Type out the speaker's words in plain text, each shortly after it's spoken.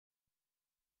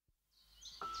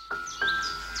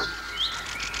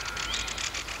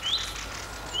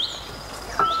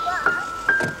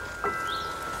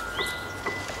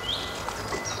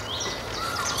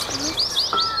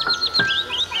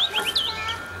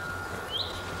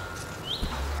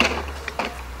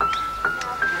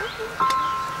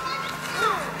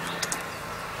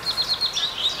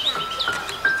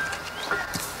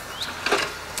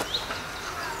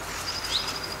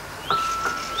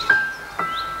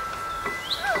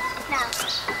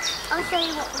show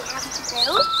you what we have to do.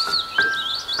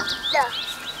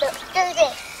 Look, do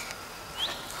this.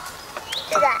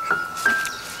 Do that.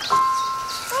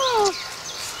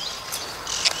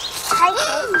 Take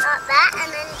it like that and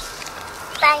then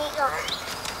bang it on.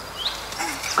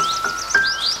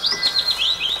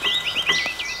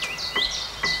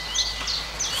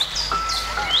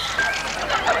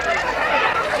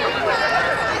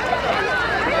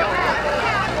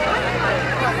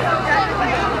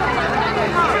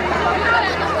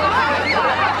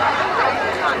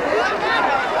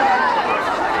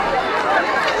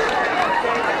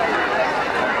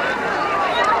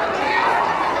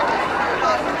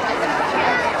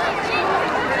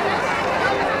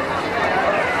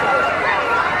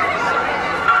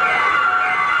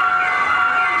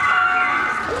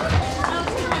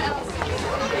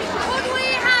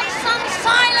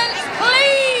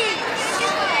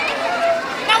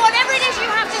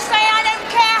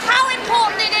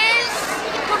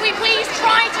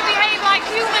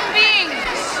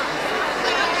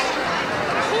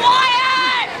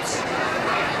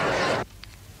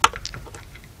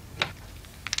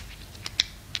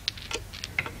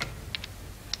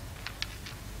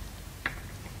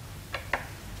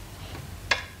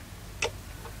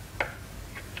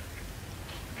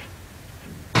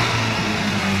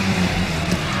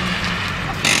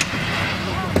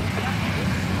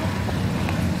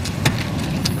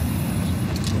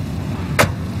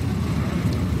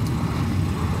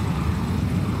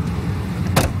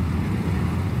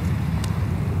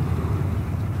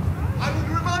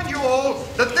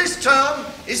 That this term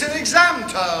is an exam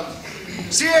term.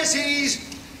 CSEs,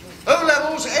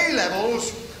 O-levels,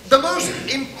 A-levels, the most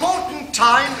important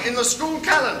time in the school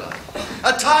calendar.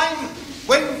 A time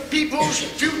when people's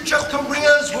future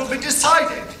careers will be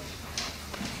decided.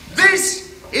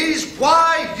 This is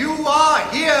why you are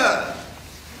here.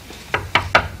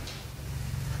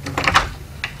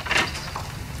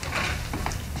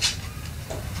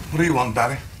 What do you want,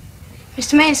 Barry?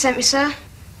 Mr. Main sent me, sir.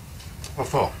 What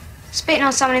for? Spitting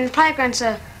on someone in the playground,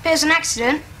 sir. If it was an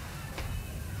accident.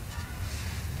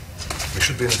 We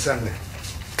should be in assembly.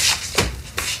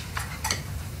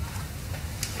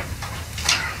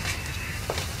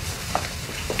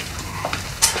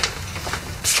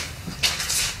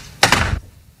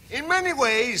 In many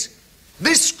ways,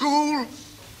 this school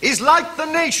is like the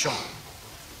nation.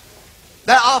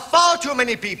 There are far too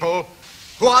many people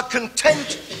who are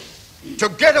content to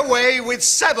get away with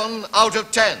 7 out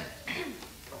of 10.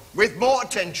 With more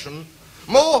attention,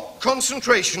 more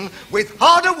concentration, with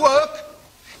harder work,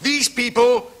 these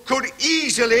people could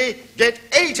easily get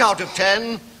 8 out of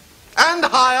 10 and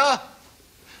higher.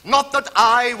 Not that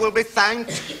I will be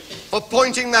thanked for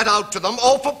pointing that out to them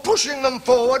or for pushing them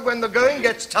forward when the going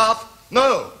gets tough.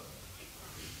 No.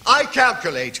 I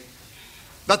calculate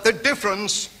that the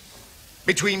difference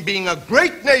between being a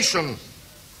great nation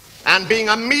and being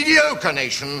a mediocre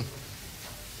nation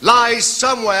lies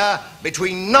somewhere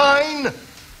between 9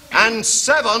 and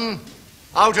 7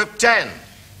 out of 10.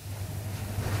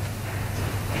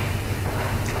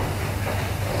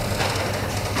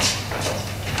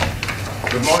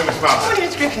 Good morning, Miss Martha. Good morning,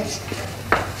 Miss Griffiths.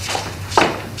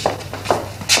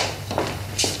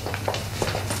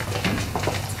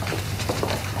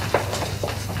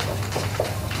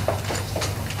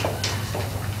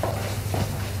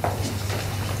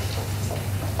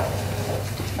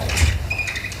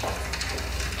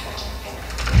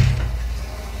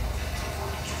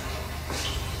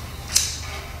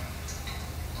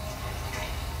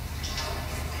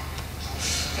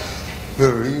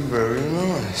 Very, very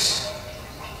nice.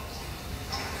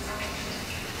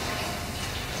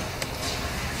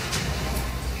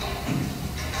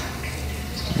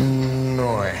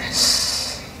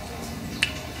 Nice.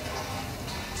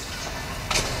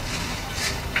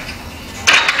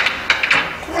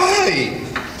 Great.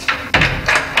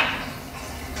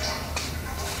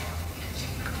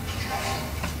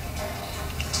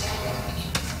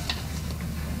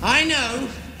 I know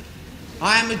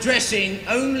I am addressing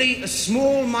only a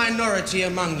small minority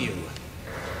among you.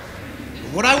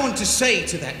 But what I want to say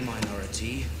to that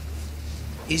minority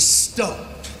is stop.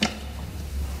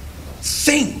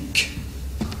 Think.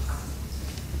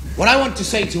 What I want to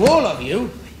say to all of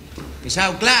you is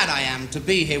how glad I am to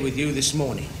be here with you this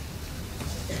morning.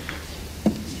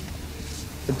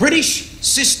 The British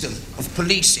system of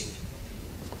policing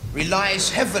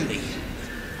relies heavily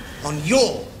on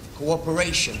your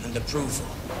cooperation and approval.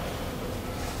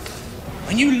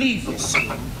 When you leave this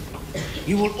room,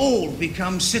 you will all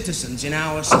become citizens in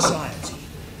our society.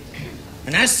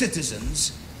 And as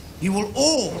citizens, you will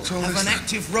all have an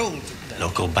active role to play.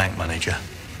 Local bank manager.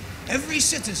 Every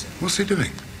citizen. What's he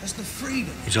doing? has the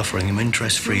freedom. He's offering him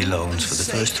interest-free loans for the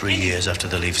first 3 years after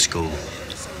they leave school.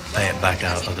 Pay it back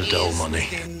out of the dole money.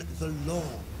 The law.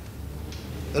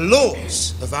 The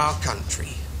laws of our country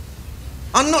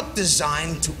are not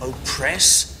designed to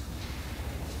oppress,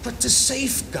 but to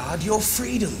safeguard your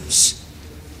freedoms.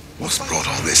 What's brought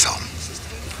all this on?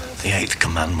 The 8th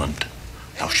commandment.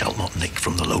 Thou shalt not nick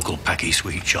from the local Peggy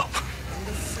sweet shop.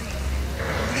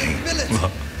 Hey,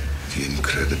 What? the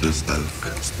incredible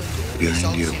bulk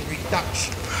behind you.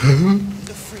 Reduction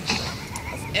the freedom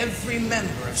of every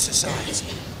member of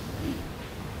society.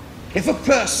 If a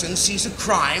person sees a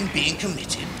crime being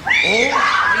committed, all we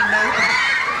know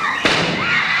of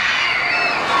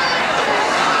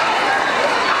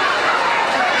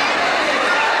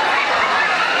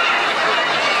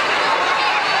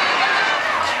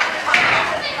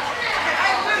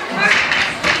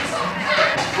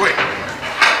Wait,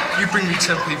 you bring me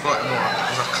 10p bite more,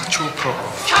 because I'll cut your cock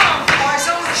off. Come on, boys,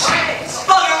 on the shit!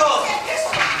 Bugger off!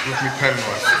 With me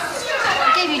penknife.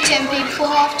 I gave you 10p before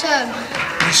half term.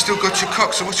 You still got your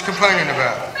cock, so what you complaining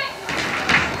about?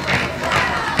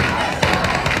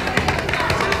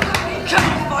 Come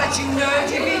on, boys, you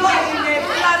nerd! You've been waiting there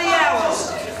bloody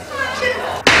hours!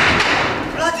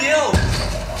 Bloody hell!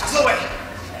 Chloe!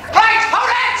 Right, hold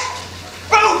it!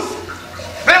 Move!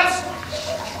 Mills!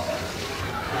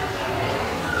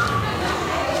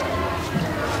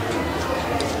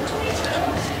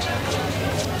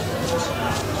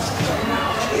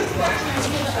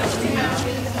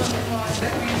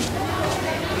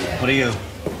 What are you?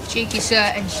 Cheeky, sir,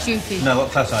 and stupid. No, what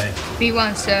class are you?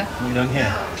 B1, sir. What are you doing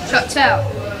here? Shuts out.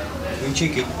 You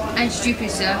cheeky. And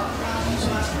stupid, sir.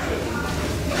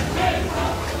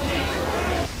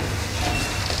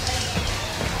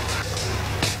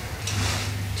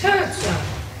 Turds, sir.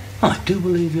 I do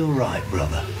believe you're right,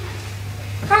 brother.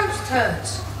 Post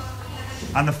turds.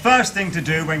 And the first thing to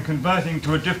do when converting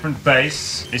to a different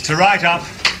base is to write up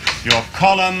your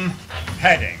column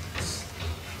headings.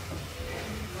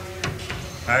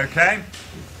 Okay?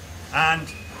 And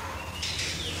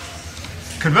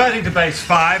converting to base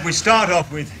 5, we start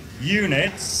off with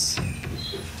units,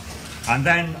 and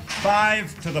then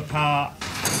 5 to the power.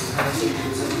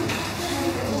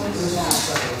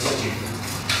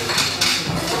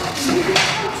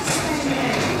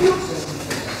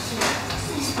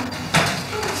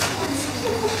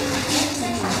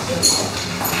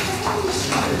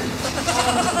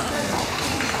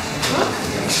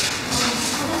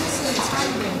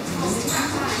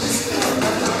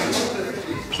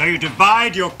 So you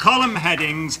divide your column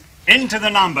headings into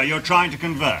the number you're trying to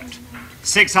convert.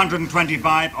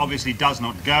 625 obviously does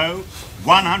not go.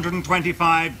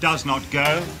 125 does not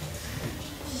go.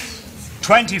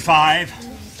 25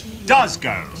 does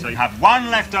go. So you have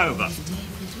 1 left over.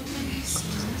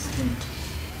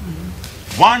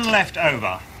 1 left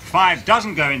over. 5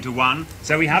 doesn't go into 1,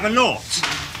 so we have a 0.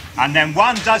 And then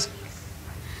 1 does...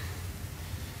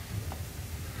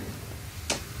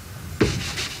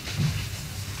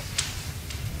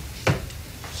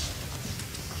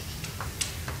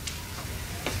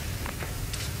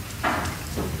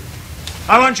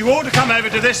 I want you all to come over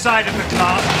to this side of the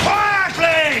class.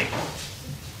 Quietly!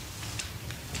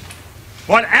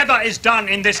 Whatever is done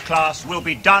in this class will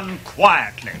be done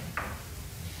quietly.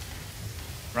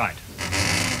 Right.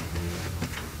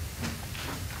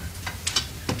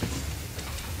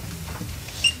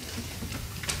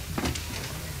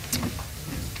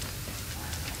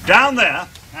 Down there,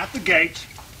 at the gate,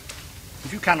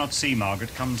 if you cannot see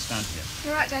Margaret, come and stand here.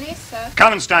 You're right, Danny, sir.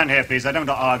 Come and stand here, please. I don't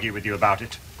want to argue with you about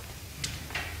it.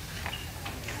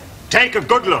 Take a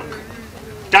good look.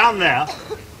 Down there,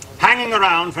 hanging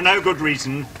around for no good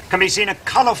reason, can be seen a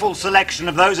colourful selection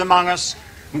of those among us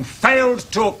who failed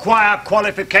to acquire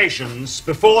qualifications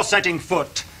before setting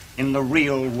foot in the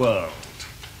real world.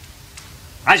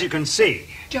 As you can see...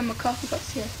 John McCarthy got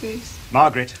CSEs.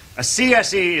 Margaret, a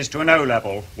CSE is to an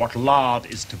O-level what lard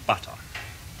is to butter.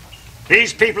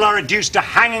 These people are reduced to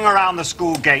hanging around the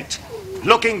school gate,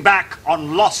 looking back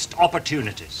on lost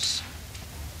opportunities.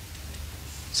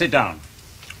 Sit down,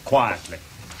 quietly.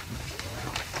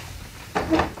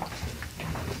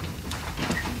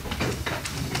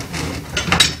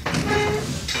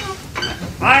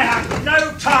 I have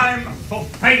no time for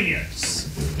failures.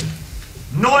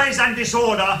 Noise and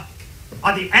disorder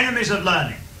are the enemies of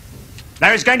learning.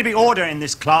 There is going to be order in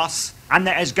this class, and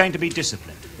there is going to be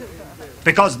discipline.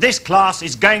 Because this class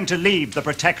is going to leave the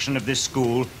protection of this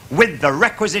school with the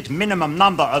requisite minimum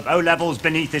number of O-levels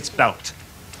beneath its belt.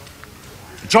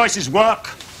 The choice is work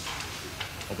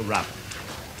or the rabble.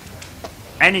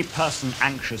 Any person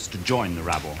anxious to join the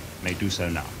rabble may do so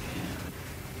now.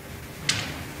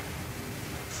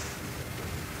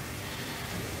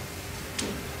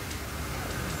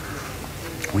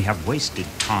 We have wasted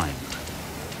time.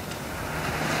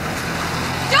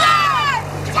 Time!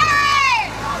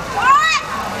 What?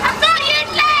 I thought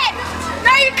you'd left!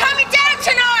 No, you're coming down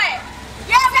tonight!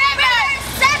 Yeah,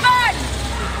 seven!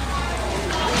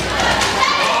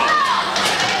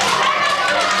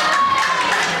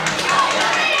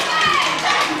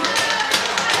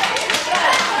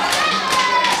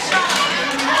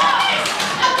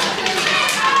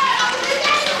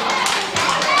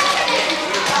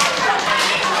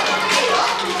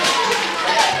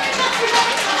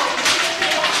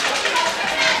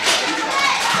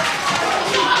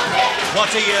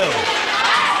 What are you?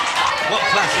 What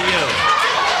class are you?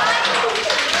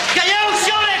 Can you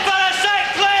shut it for a sec,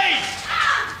 please?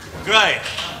 Great.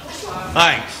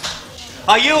 Thanks.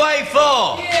 Are you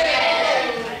A4?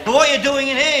 Yeah. But what are you doing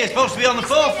in here? You're supposed to be on the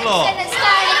 4th floor.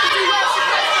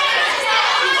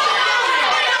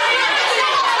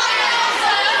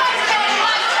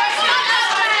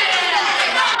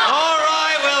 All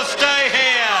right, we'll stay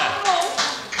here.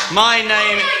 My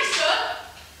name...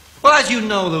 Well, as you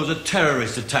know, there was a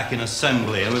terrorist attack in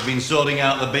Assembly, and we've been sorting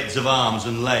out the bits of arms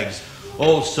and legs.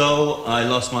 Also, I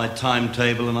lost my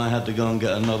timetable, and I had to go and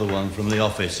get another one from the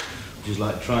office, which is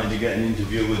like trying to get an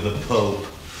interview with the Pope.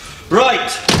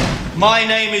 Right, my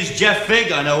name is Jeff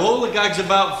Fig. I know all the gags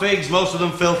about figs, most of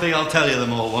them filthy. I'll tell you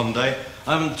them all one day.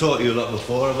 I haven't taught you a lot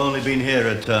before. I've only been here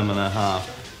a term and a half.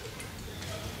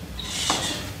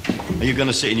 Are you going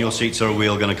to sit in your seats, or are we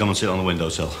all going to come and sit on the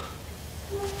windowsill?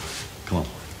 Come on.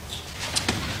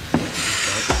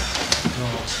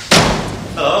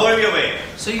 Hello, where have you been?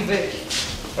 See you, Vic.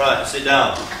 Right, sit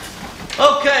down.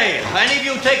 Okay, any of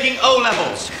you taking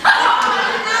O-levels?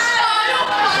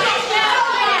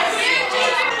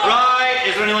 Right,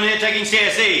 is there anyone here taking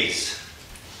CSEs?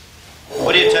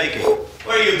 What are you taking?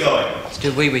 Where are you going? To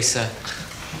do wee-wee, sir.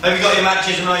 Have you got your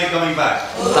matches and are you coming back?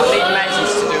 I need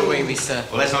matches to do wee-wee, sir.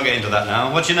 Well, let's not get into that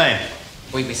now. What's your name?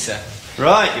 Wee-wee, sir.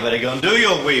 Right, you better go and do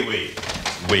your wee-wee.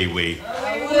 Wee-wee.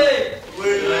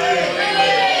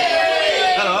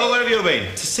 Hello, where have you been?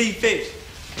 To see Vic.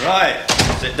 Right,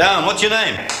 sit down. What's your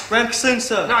name? Ramkson,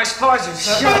 sir. Nice prizes,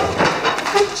 sir.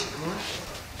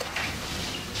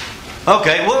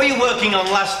 Okay, what were you working on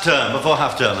last term, before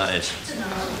half-term, that is?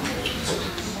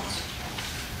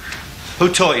 Who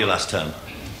taught you last term?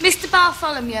 Mr.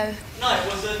 Bartholomew. No, it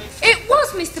wasn't. It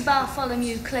was Mr.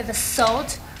 Bartholomew, clever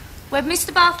sod. We had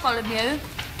Mr. Bartholomew,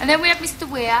 and then we had Mr.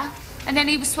 Weir, and then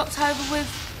he was swapped over with...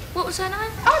 What was her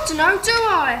name? I don't know, do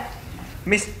I?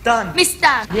 Miss Dunn. Miss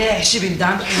Dunn. Yeah, she been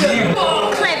done.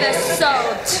 Clever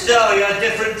sod. So, you had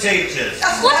different teachers.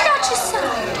 What did I just say?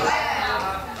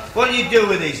 What do you do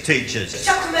with these teachers?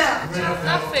 Chuck them out.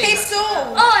 Nothing. Piss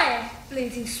off. Oi,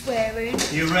 bleeding swearing.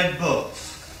 You read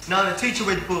books. No, the teacher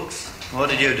read books. What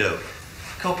did you do?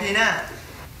 Copying out.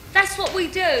 That's what we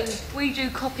do. We do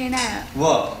copying out.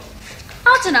 What?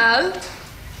 I don't know.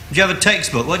 Do you have a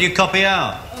textbook? What do you copy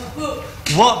out? A book.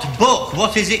 What book?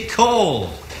 What is it called?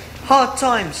 Hard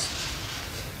Times.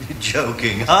 You're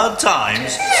joking. Hard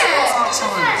Times? Hard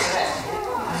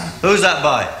Times. Who's that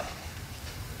by?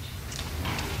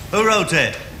 Who wrote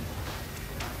it?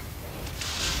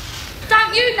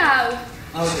 Don't you know?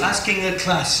 I was asking the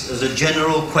class as a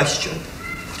general question.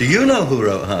 Do you know who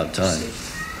wrote Hard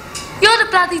Times? You're the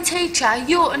bloody teacher.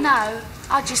 You ought to know.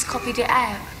 I just copied it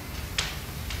out.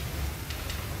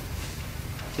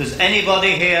 Does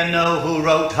anybody here know who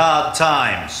wrote Hard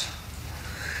Times?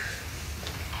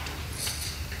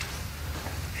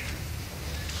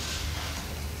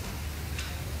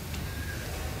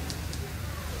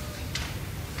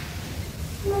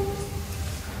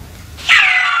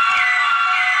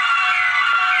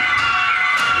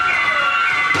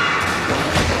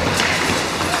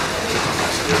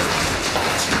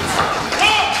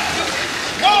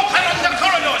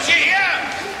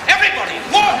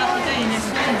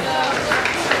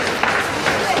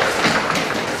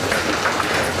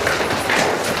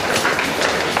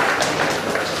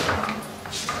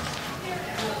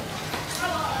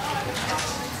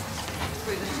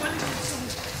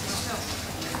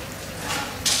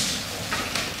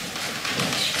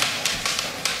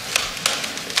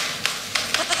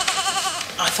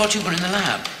 I thought you were in the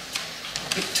lab.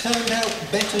 It turned out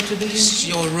better to be in... This is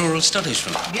your rural studies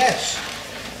from... Yes.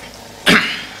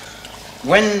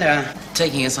 When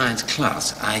taking a science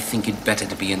class, I think it better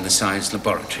to be in the science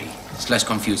laboratory. It's less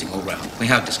confusing all round. We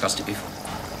have discussed it before.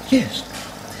 Yes.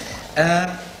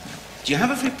 Do you have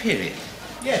a free period?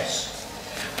 Yes.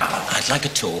 I'd like a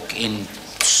talk in,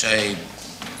 say,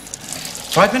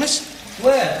 5 minutes?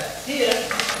 Where? Here?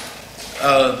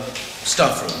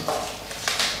 Staff room.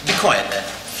 Be quiet there.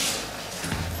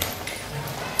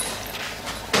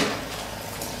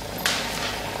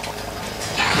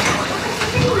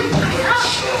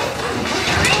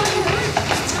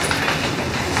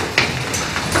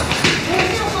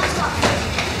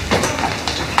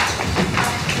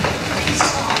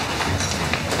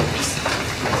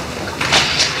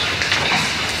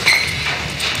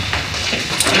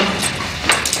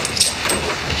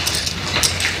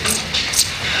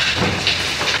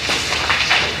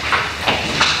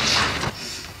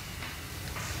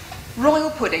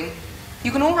 pudding.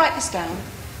 You can all write this down.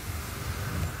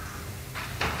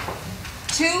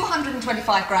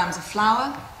 225 grams of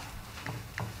flour,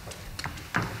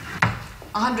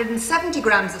 170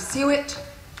 grams of suet,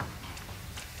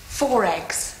 4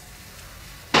 eggs.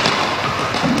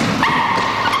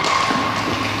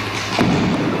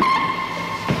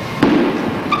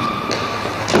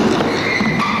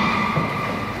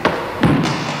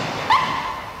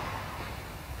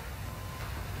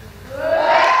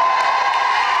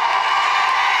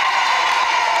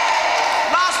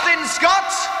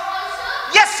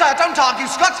 Don't argue,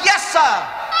 Scott. Yes, sir.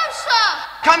 No, sir.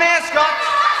 Come here, Scott.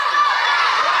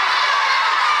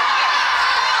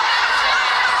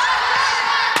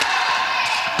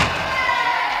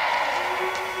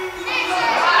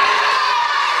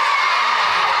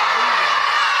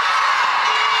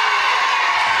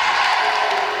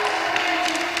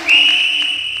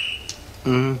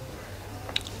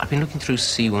 I've been looking through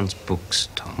C1's books,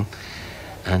 Tom,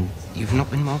 and you've not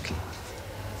been marking.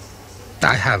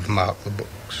 I have marked the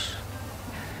books.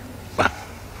 Well,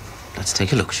 let's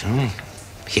take a look, shall we?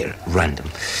 Here, at random.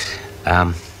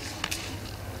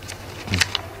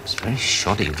 It's very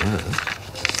shoddy work.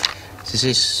 Is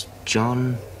this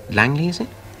John Langley, is it?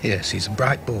 Yes, he's a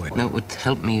bright boy. No, it would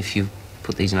help me if you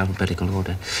put these in alphabetical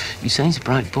order. You say he's a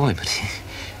bright boy, but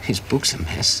his book's a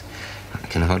mess. I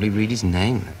can hardly read his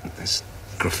name. There's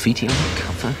graffiti on the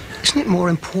cover. Isn't it more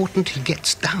important he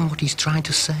gets down what he's trying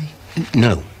to say?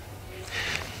 No.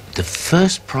 The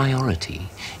first priority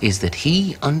is that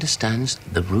he understands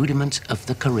the rudiments of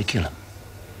the curriculum.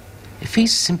 If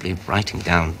he's simply writing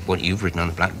down what you've written on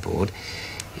the blackboard,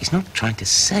 he's not trying to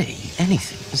say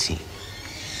anything, is he?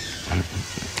 And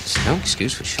it's no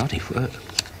excuse for shoddy work.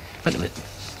 But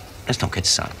let's not get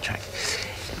sidetracked.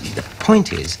 The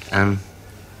point is,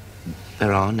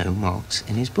 there are no marks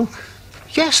in his book.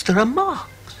 Yes, there are marks.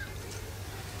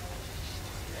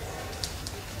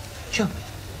 Show me.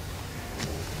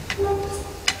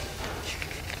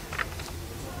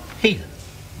 Here.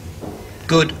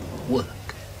 Good work.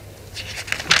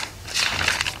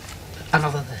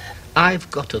 Another there. I've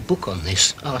got a book on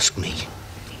this. Ask me.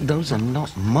 Those are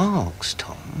not marks,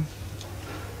 Tom.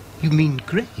 You mean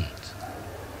grades?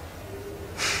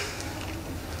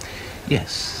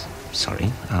 Yes.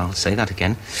 Sorry, I'll say that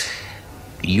again.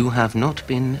 You have not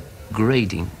been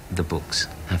grading the books,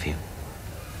 have you?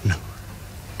 No.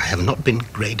 I have not been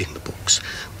grading the books,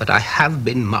 but I have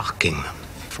been marking them.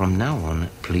 From now on,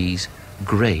 please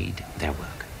grade their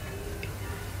work.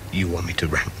 You want me to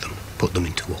rank them, put them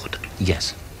into order?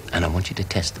 Yes, and I want you to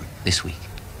test them this week.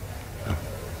 Oh,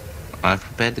 I've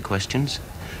prepared the questions.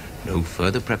 No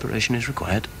further preparation is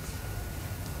required.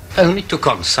 I only took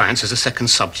on science as a second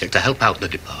subject to help out the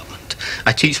department.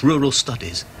 I teach rural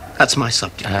studies. That's my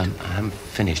subject. I haven't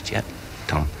finished yet,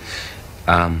 Tom.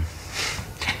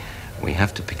 We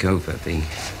have to pick over the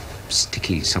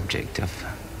sticky subject of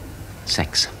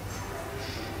sex.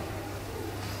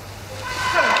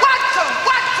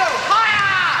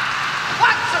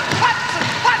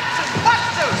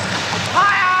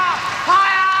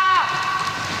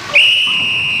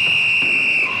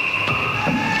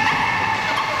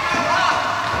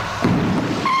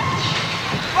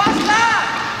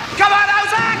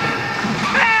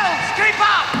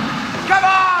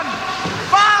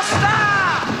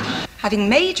 Having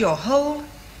made your hole,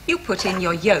 you put in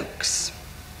your yolks.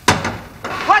 1, 2, 1,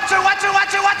 2, 1,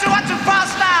 2, 1, 2, 1, 2,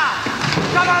 faster!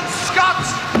 Come on, Scott!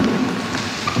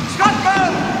 Scott,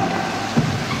 move!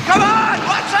 Come on,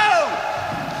 1,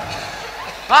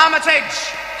 2!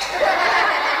 Armitage!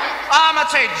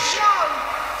 Armitage!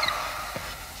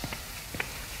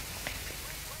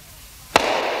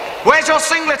 Where's your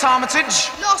singlet, Armitage?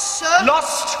 Lost, sir.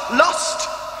 Lost? Lost?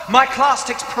 My class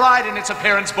takes pride in its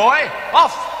appearance, boy.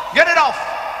 Off! Get it off!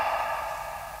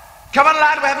 Come on,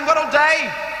 lad, we haven't got all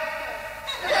day.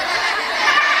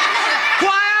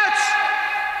 Quiet!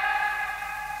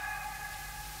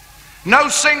 No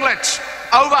singlet.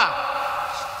 Over.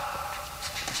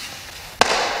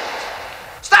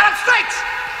 Stand up straight!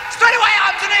 Straight away,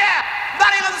 arms in the air!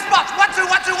 Landing on the spot. 1, 2,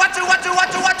 1, 2, 1, 2, 1, 2, 1,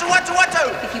 2, 1, 2, 1, 2, 1,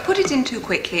 2. If you put it in too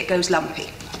quickly, it goes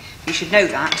lumpy. You should know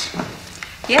that.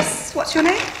 Yes, what's your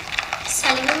name?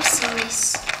 Sally Wilson,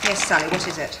 miss. Yes, Sally, what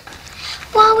is it?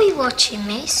 What are we watching,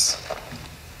 miss?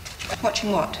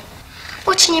 Watching what?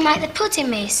 Watching you make the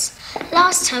pudding, miss.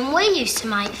 Last time we used to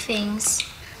make things.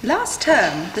 Last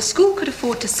term, the school could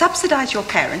afford to subsidise your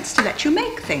parents to let you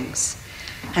make things.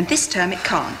 And this term, it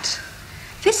can't.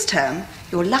 This term,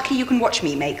 you're lucky you can watch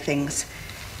me make things.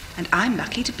 And I'm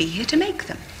lucky to be here to make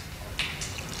them.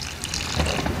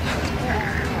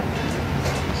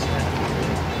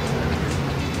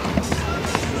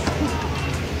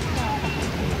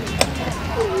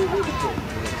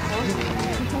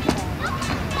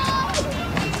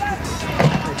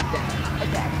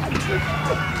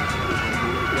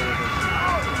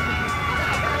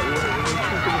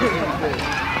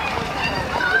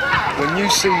 When you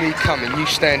see me coming, you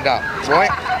stand up,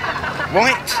 right?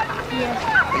 Right?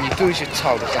 Yeah. And you do as you're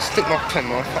told. If I stick my pen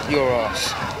right up your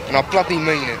ass, and I bloody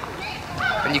mean it.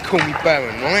 And you call me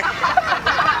Baron, right?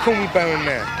 Call me Baron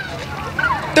now.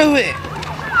 Do it!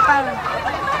 Baron.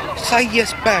 Say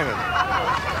yes, Baron.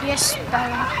 Yes,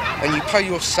 Baron. And you pay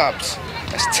your subs.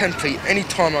 That's 10p any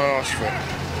time I ask for it.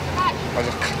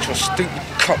 I'll cut your stupid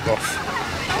cock off.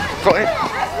 Got it?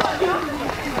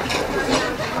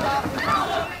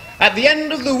 At the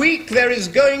end of the week, there is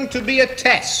going to be a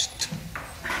test.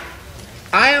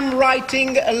 I am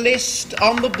writing a list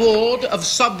on the board of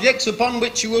subjects upon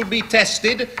which you will be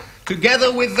tested,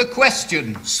 together with the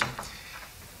questions.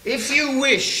 If you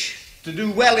wish to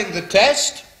do well in the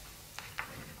test,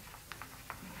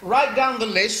 write down the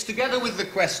list together with the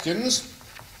questions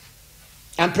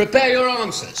and prepare your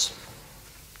answers.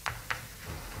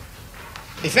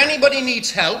 If anybody needs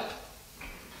help,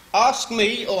 ask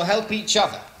me or help each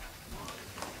other.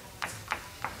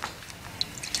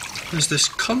 There's this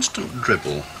constant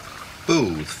dribble.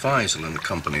 Booth, Faisal and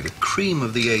company, the cream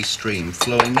of the A stream,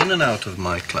 flowing in and out of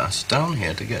my class down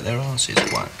here to get their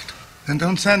arses whacked. Then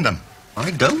don't send them.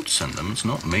 I don't send them. It's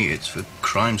not me. It's for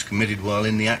crimes committed while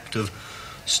in the act of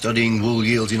studying wool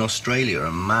yields in Australia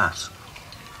and maths.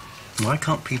 Why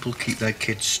can't people keep their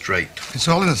kids straight? It's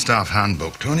all in the staff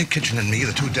handbook. Tony Kitchen and me,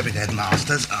 the two deputy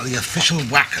headmasters, are the official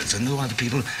whackers, and no other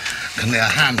people can lay a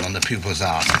hand on the pupils'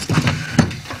 arses.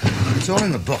 It's all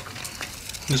in the book.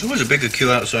 There's always a bigger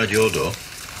queue outside your door.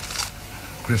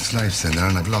 Griff's life centre,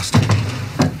 and I've lost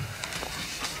it.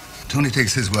 Tony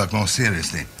takes his work more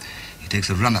seriously. He takes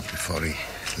a run-up before he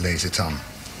lays it on.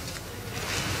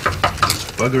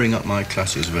 It's buggering up my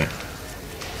classes, Vic.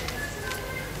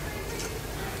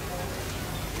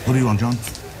 What do you want, John?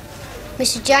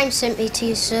 Mr. James sent me to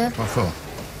you, sir. What for?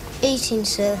 Eating,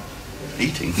 sir.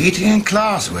 Eating? Eating in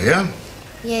class, were you?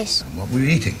 Yes. And what were you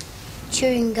eating?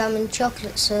 Chewing gum and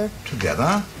chocolate, sir.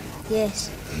 Together? Yes.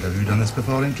 And have you done this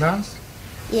before in class?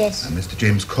 Yes. And Mr.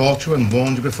 James caught you and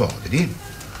warned you before, did he?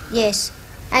 Yes.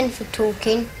 And for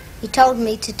talking, he told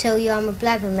me to tell you I'm a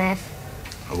blabbermouth.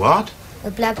 A what?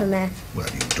 A blabbermouth. Well,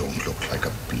 you don't look like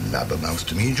a blabbermouth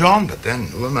to me, John, but then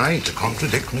who am I to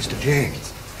contradict Mr.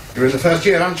 James? You're in the first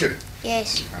year, aren't you?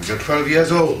 Yes. And you're 12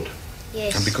 years old.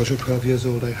 Yes. And because you're 12 years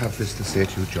old, I have this to say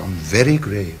to you, John, very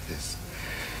grave this.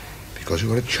 Because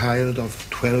you are a child of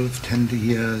 12 tender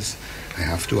years, I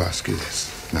have to ask you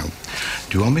this. Now,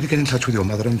 do you want me to get in touch with your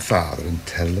mother and father and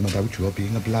tell them about your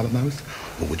being a blabbermouth?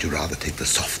 Or would you rather take the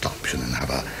soft option and have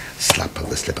a slap of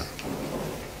the slipper?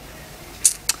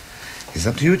 It's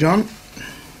up to you, John.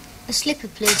 A slipper,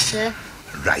 please, sir.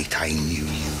 Right, I knew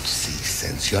you'd see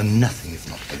sense. You're nothing if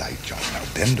not polite, John. Now,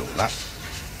 bend over.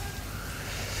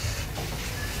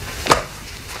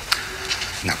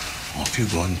 Now, off you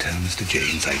go and tell Mr.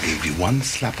 James I gave you one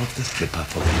slap of the slipper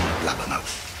for being a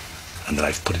blabbermouth, and that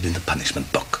I've put it in the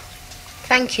punishment book.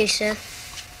 Thank you, sir.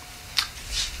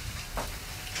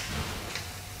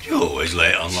 You always lay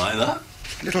it on like that.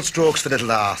 Little strokes for little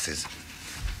arses.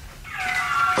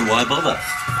 And why bother?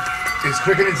 It's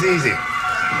quick and it's easy.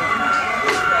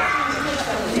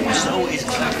 So is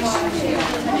Clarence.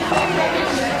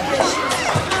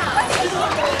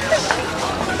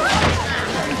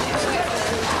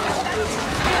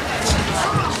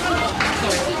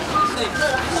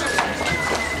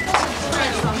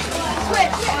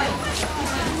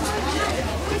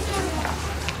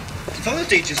 Some of the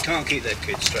teachers can't keep their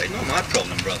kids straight. Not my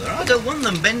problem, brother. I don't want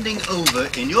them bending over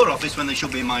in your office when they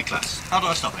should be in my class. How do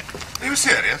I stop it? Are you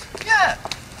serious? Yeah.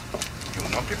 You'll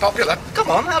not be popular. Come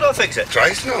on, how do I fix it?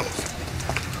 Try snow.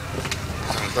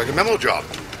 Sounds like a memo job.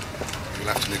 You'll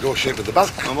have to negotiate with the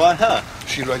bulk. And why her?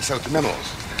 She writes out the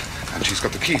memos. And she's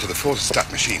got the key to the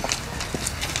photostat machine.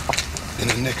 In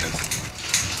her knickers.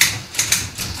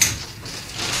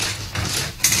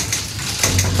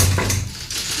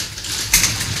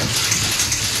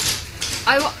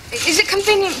 Is it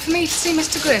convenient for me to see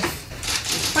Mr. Griff?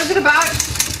 What's it about?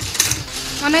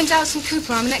 My name's Alison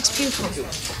Cooper. I'm an ex-pupil.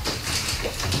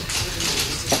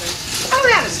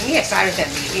 Oh, Alison, yes, I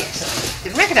remember you, yes.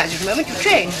 Didn't recognise you for a moment. You've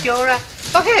changed. Your,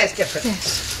 hair's different.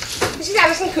 Yes. This is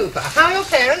Alison Cooper. How are your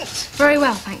parents? Very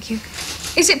well, thank you.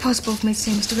 Is it possible for me to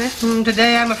see Mr. Griff?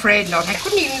 Today, I'm afraid not. I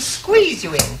couldn't even squeeze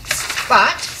you in.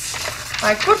 But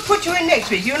I could put you in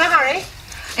next week. You in a hurry?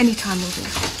 Any time will do.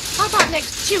 How about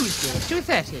next Tuesday,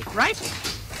 2:30, right?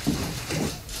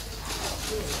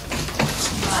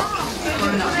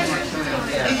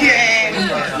 Yeah,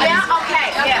 okay,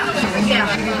 yeah.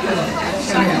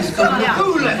 Who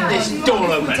left this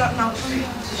door open?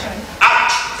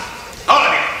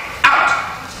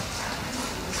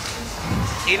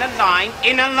 in a line,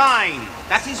 in a line.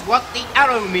 That is what the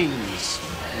arrow means.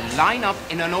 Line up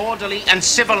in an orderly and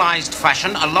civilized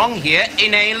fashion along here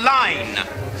in a line.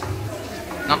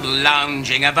 Not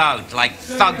lounging about like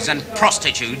thugs and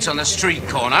prostitutes on the street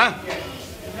corner.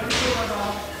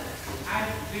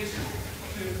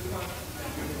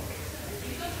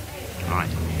 All right,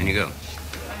 in you go.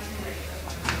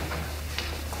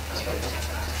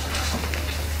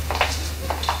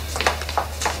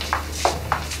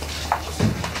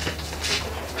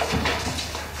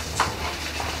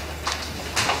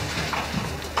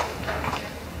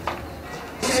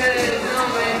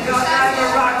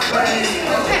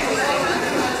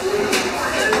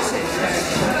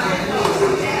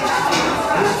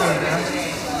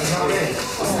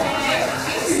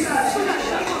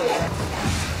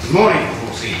 Good morning,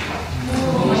 Horsey.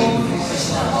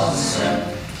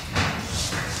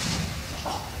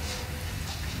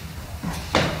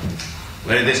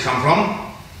 Where did this come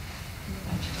from?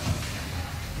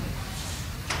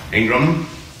 Ingram?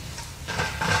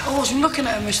 I wasn't looking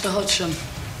at him, Mr. Hudson.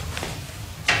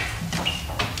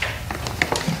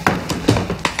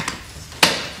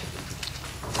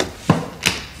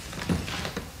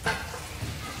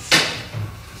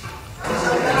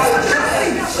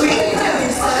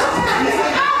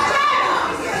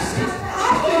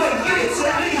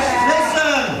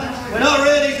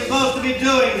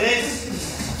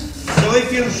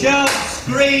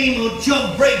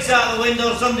 Jump breaks out the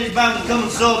window, somebody's bound to come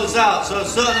and sort us out, so a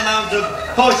certain amount of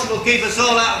push will keep us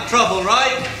all out of trouble,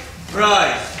 right?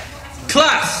 Right.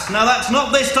 Class. Now that's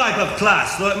not this type of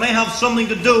class, though it may have something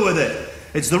to do with it.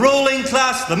 It's the ruling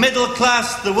class, the middle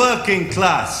class, the working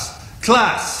class.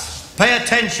 Class. Pay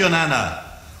attention, Anna.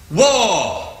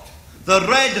 War. The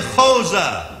Red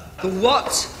Hoser. The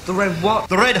what? The Red what?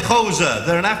 The Red Hoser.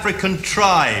 They're an African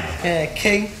tribe. Yeah,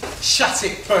 king. Shut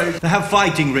it, Prue. They have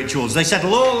fighting rituals. They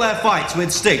settle all their fights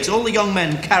with sticks. All the young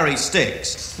men carry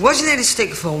sticks. What do you need a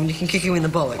stick for when you can kick him in the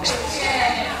bollocks?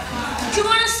 Do you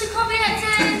want us to copy that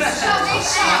down?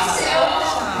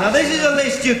 Now, this is a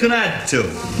list you can add to.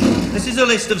 This is a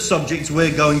list of subjects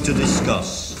we're going to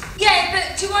discuss. Yeah,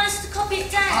 but do you want us to copy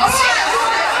it down?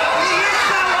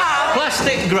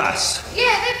 Plastic grass.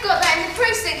 Yeah, they've got that in the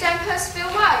precinct down Percival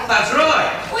Way. That's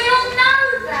right. We all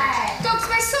know that. Dogs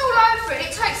mess all over it.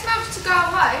 It takes months to go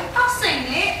away. I've seen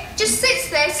it. Just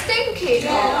sits there stinking.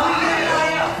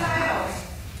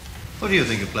 What do you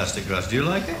think of plastic grass? Do you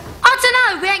like it? I don't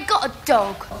know. We ain't got a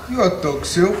dog. You got a dog,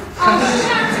 Sylph.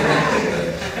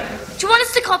 Do you want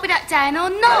us to copy that down or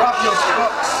not?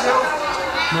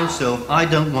 No, Sylph, I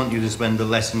don't want you to spend the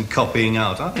lesson copying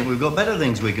out. I think we've got better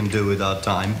things we can do with our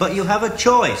time. But you have a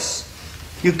choice.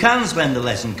 You can spend the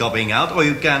lesson copying out, or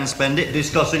you can spend it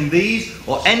discussing these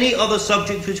or any other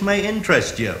subject which may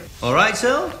interest you. All right,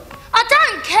 Sylph? I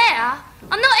don't care.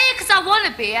 I'm not here because I want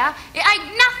to be here. It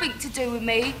ain't nothing to do with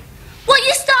me. What are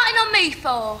you starting on me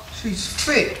for? She's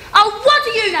fit. Oh, what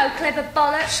do you know, clever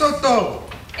bollocks? So dull.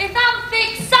 If I'm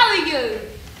thick, so are you.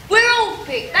 We're all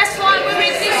thick. That's why we're in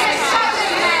business.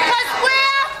 Because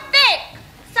we're thick.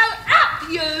 So up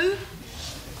you.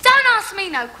 Don't ask me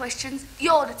no questions.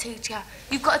 You're the teacher.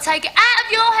 You've got to take it out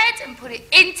of your head and put it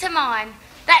into mine.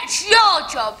 That's your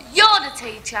job. You're the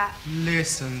teacher.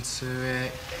 Listen to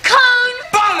it. Coon!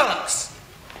 Bollocks!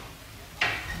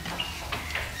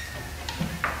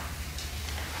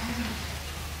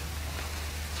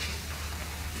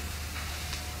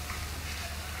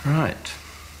 Right.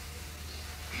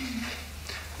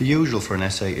 The usual for an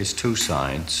essay is 2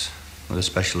 sides with a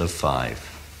special of 5.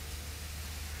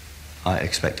 I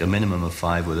expect a minimum of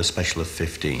 5 with a special of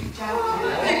 15.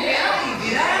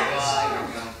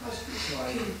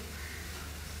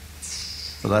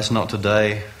 But that's not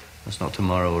today, that's not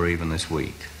tomorrow or even this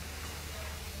week.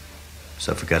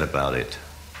 So forget about it.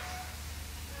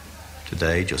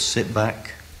 Today, just sit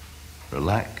back,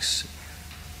 relax,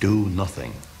 do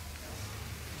nothing.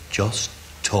 Just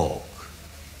talk.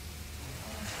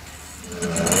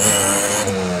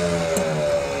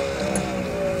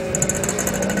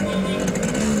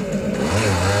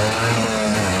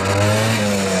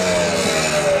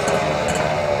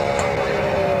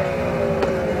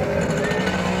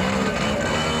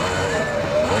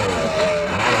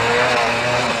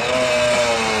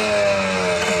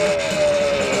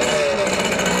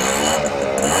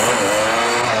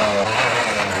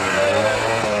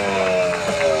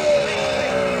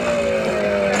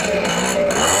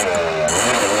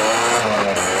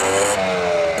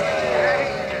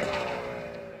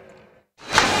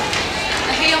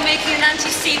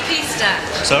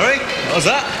 Sorry? What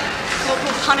was that?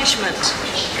 Corporal punishment.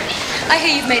 I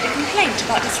hear you've made a complaint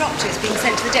about disruptors being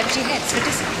sent to the deputy heads for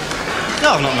discipline.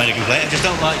 No, I've not made a complaint. I just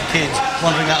don't like kids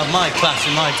wandering out of my class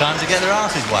in my time to get their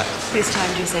asses whacked. Whose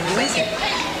time do you say you is it?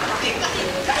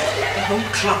 The whole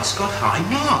class got high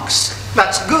marks.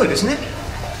 That's good, isn't it?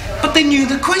 But they knew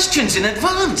the questions in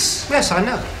advance. Yes, I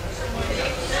know.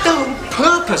 The whole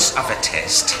purpose of a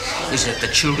test is that the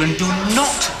children do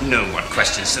not know what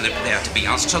questions they are to be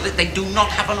asked, so that they do not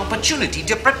have an opportunity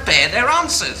to prepare their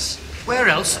answers. Where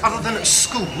else, other than at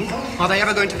school, are they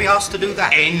ever going to be asked to do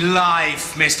that? In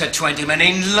life, Mr. Twentyman,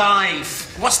 in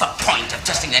life. What's the point of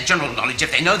testing their general knowledge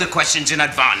if they know the questions in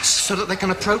advance? So that they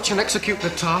can approach and execute the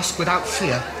task without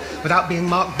fear, without being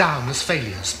marked down as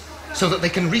failures. So that they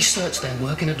can research their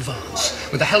work in advance,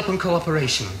 with the help and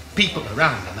cooperation of people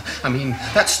around them. I mean,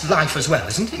 that's life as well,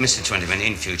 isn't it? Mr. Twentyman,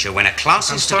 in future, when a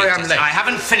class is to be tested... I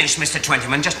haven't finished, Mr.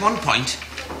 Twentyman, just one point.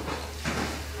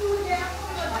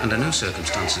 Under no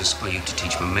circumstances are you to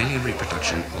teach mammalian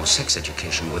reproduction or sex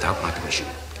education without my permission.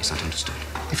 Is that understood?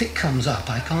 If it comes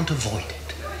up, I can't avoid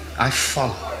it. I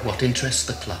follow what interests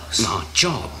the class. Our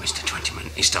job, Mr. Twentyman,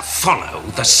 is to follow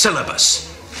the syllabus.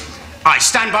 I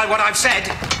stand by what I've said.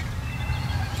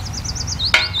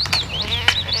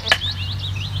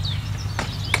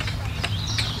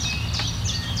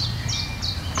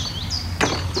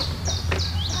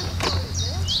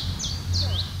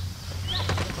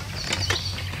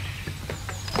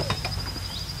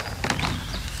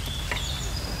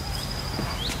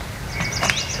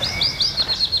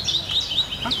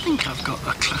 I think I've got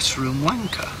a classroom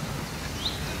wanker.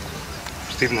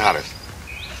 Stephen Harris,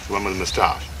 the one with the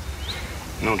moustache,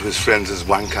 known to his friends as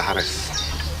Wanker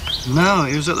Harris. No,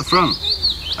 he was at the front.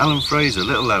 Alan Fraser,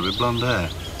 little lad with blonde hair.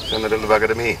 Send the little bugger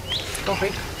to me. Stop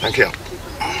it. Thank you.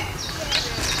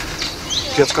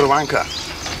 Just got a wanker.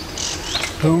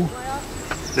 Who?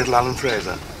 Little Alan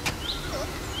Fraser.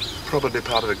 Probably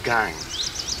part of a gang.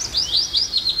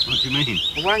 What do you mean?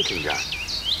 A wanking gang.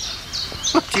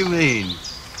 What do you mean?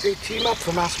 They team up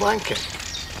for mass wanking.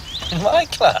 In my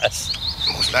class?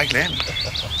 Most likely.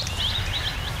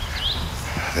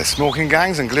 There's smoking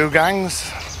gangs and glue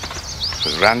gangs.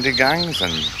 There's randy gangs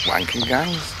and wanking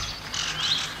gangs.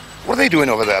 What are they doing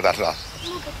over there, that lot?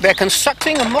 They're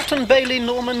constructing a Motte & Bailey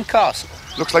Norman castle.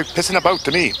 Looks like pissing about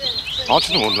to me.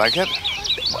 Hodgson won't like it.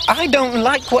 I don't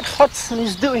like what Hodgson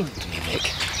is doing to me, Vic.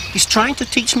 He's trying to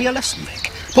teach me a lesson,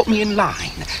 Vic. Put me in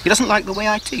line. He doesn't like the way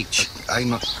I teach.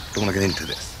 Don't want to get into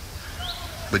this.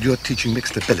 But you're teaching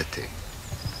mixed ability.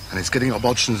 And it's getting up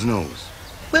Hodgson's nose.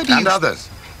 And others.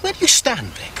 Where do you stand,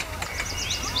 Vic?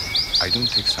 I don't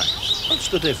take sides. What's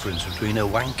the difference between a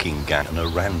wanking gang and a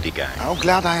randy gang? How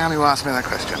glad I am you asked me that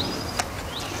question.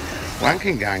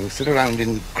 Wanking gangs sit around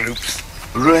in groups,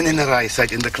 ruining their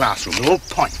eyesight in the classroom. The whole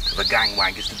point of a gang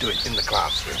wank is to do it in the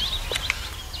classroom.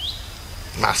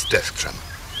 Mass desk trim.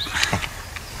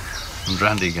 And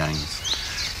randy gangs?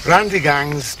 Randy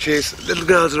gangs chase little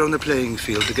girls around the playing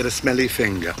field to get a smelly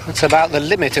finger. It's about the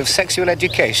limit of sexual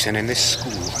education in this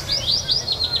school.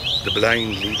 The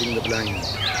blind leading the blind.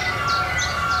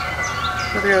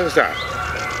 What the hell is that?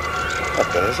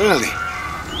 That bell's early.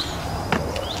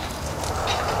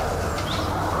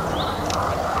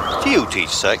 Do you teach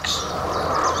sex?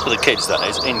 To the kids, that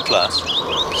is, in class?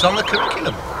 It's on the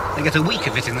curriculum. They get a week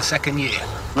of it in the second year.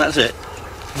 That's it?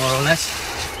 More or less.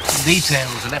 The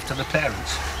details are left to the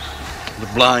parents. The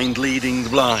blind leading the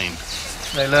blind.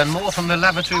 They learn more from the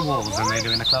lavatory walls than they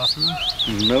do in the classroom.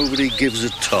 Nobody gives a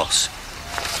toss.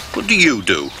 What do you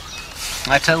do?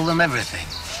 I tell them everything.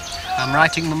 I'm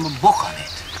writing them a book on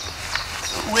it.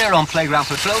 We're on playground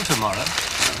patrol tomorrow.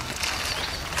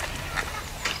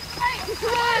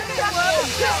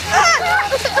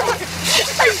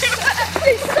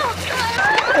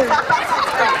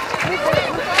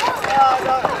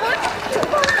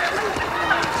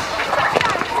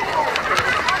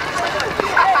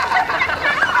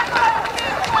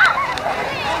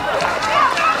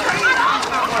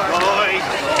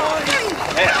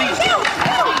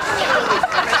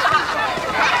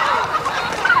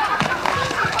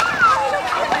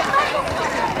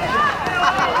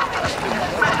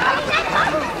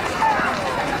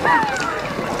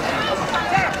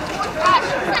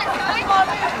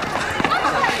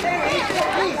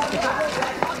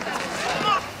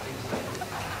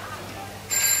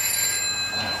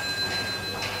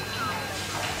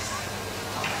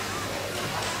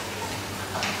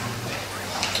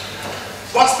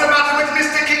 What's the matter with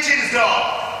Mr. Kitchen's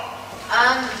dog?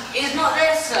 He's not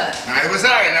there, sir. It was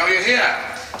I, now you're here.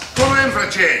 Pull her in for a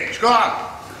change. Go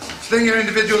on. Sling your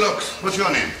individual looks. What's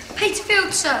your name?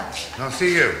 Peterfield, sir. I'll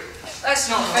see you. That's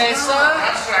not fair, sir.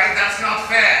 That's right, that's not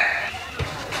fair.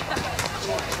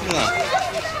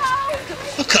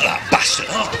 Look at that bastard.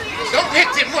 Oh. Don't hit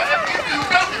him, whatever you do,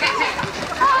 don't hit him.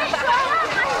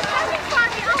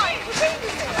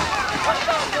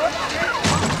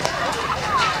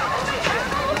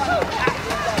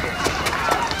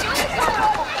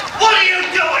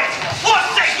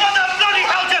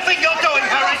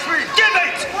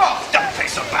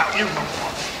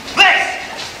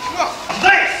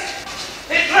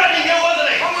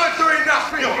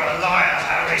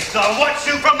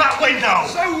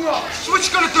 What? So what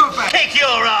you gonna do about it? Kick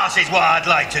your ass is what I'd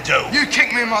like to do. You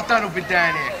kick me and my dad will be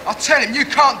down here. I'll tell him you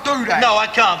can't do that. No, I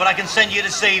can't, but I can send you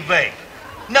to see Vic.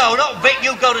 No, not Vic,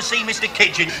 you go to see Mr.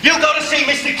 Kitchen. You go to see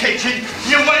Mr. Kitchen,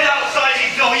 you wait outside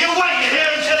his door, you wait here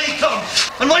until he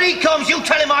comes. And when he comes, you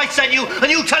tell him I sent you,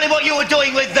 and you tell him what you were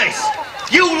doing with this.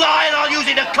 You lie and I'll use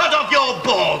it to cut off your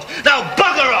balls. Now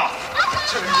bugger off!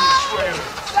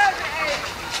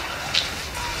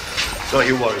 Don't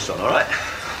you worry, son, all right?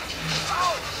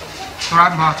 All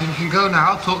right, Martin, you can go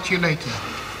now. I'll talk to you later.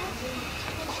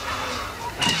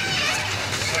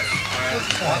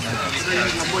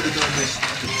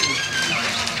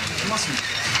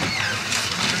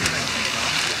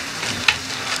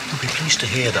 You'll be pleased to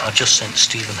hear that I've just sent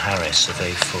Stephen Harris of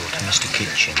A4 to Mr.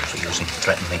 Kitchen for using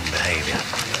threatening behaviour.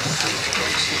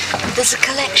 There's a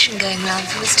collection going round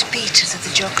for Mr. Peters of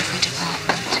the Geography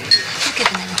Department. You've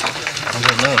given him. I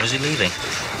don't know. Is he leaving?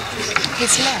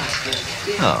 He's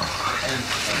left. Oh.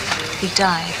 He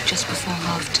died just before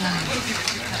half-term.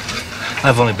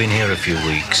 I've only been here a few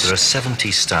weeks. There are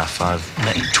 70 staff. I've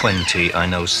met 20. I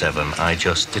know 7. I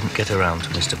just didn't get around to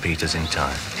Mr. Peters in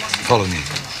time. Follow me.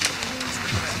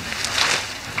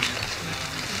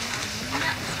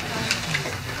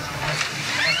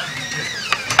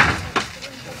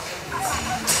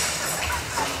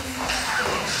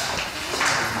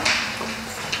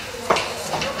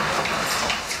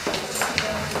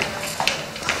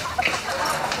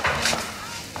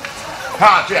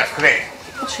 Ah, Jeff, great.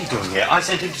 What's he doing here? I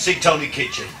sent him to see Tony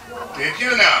Kitchen. Did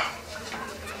you now?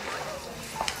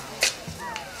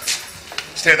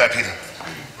 Stay there, Peter.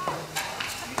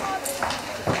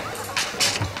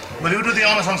 Will you do the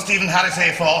honours on Stephen Harris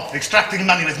A4, extracting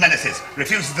money with menaces,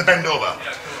 refuses to bend over?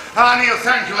 Ah, Neil,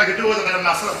 thank you. I could do with a bit of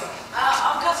muscle.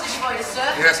 I've got it for you, sir.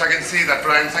 Yes, I can see that,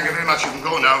 Brian. Thank you very much. You can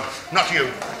go now. Not you.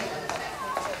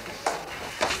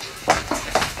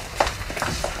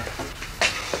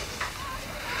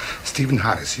 Stephen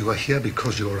Harris, you are here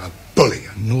because you're a bully,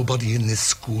 and nobody in this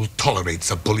school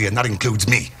tolerates a bully, and that includes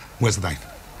me. Where's the knife?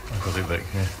 I've got it back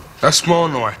here. A small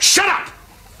knife. Shut up!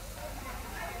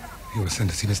 You were sent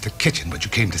to see Mr. Kitchen, but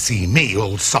you came to see me,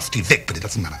 old softy Vic, but it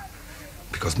doesn't matter.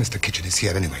 Because Mr. Kitchen is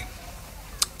here anyway.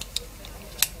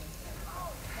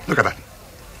 Look at that.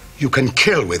 You can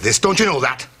kill with this, don't you know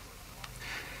that?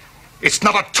 It's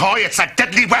not a toy, it's a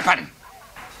deadly weapon.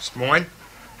 It's mine.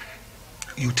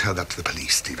 You tell that to the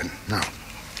police, Stephen. Now,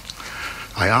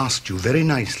 I asked you very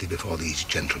nicely before these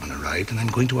gentlemen arrived, and I'm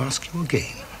going to ask you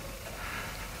again.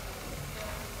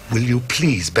 Will you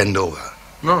please bend over?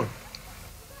 No.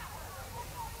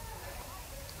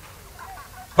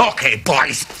 Okay,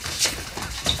 boys.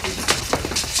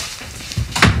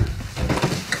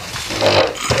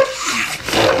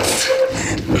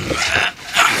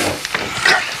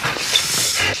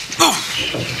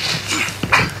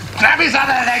 Grab his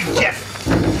other leg, Jeff.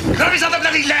 Grab his other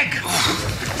bloody leg.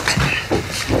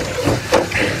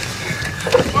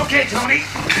 Okay, Tony.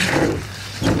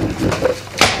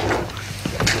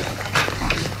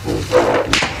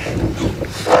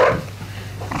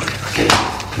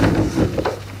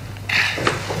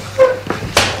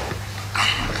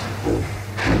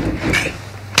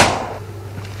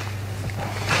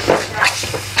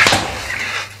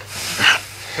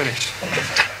 Finished.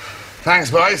 Thanks,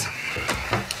 boys.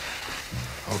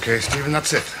 Okay, Stephen,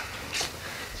 that's it.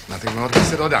 Nothing more to be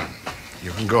said or done.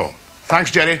 You can go.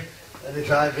 Thanks, Jerry. Let me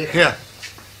try, Vic. Here.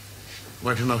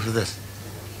 Wipe your mouth with this.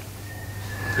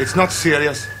 It's not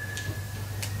serious.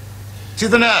 See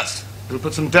the nurse. We'll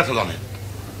put some Dettol on it.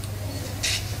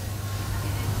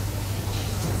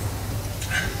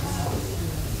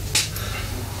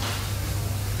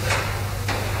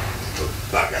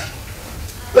 Bugger.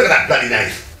 Look at that bloody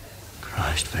knife.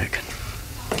 Christ, Vic.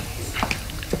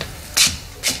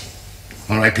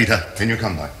 All right, Peter. In you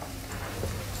come, boy.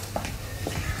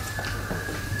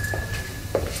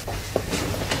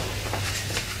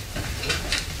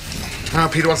 Now,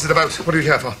 Peter, what's it about? What are you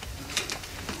here for?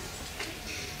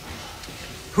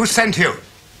 Who sent you?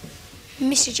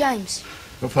 Mr. James.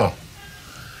 What for?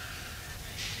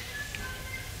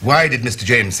 Why did Mr.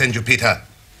 James send you, Peter?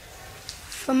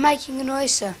 For making a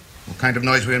noise, sir. What kind of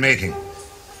noise were you making?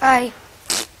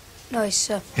 Noise,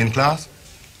 sir. In class?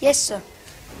 Yes, sir.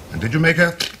 And did you make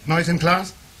a noise in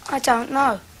class? I don't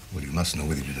know. Well, you must know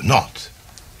whether you did or not.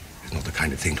 It's not the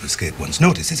kind of thing to escape one's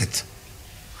notice, is it?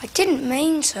 I didn't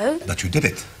mean to. But you did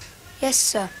it. Yes,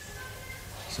 sir.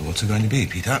 So what's it going to be,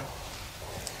 Peter?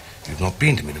 You've not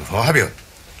been to me before, have you?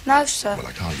 No, sir. Well,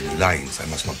 I can't give you lines. I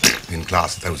must not be in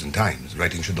class 1,000 times.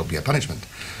 Writing should not be a punishment.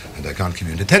 And I can't keep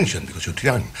you in detention because you're too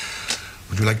young.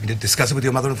 Would you like me to discuss it with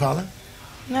your mother and father?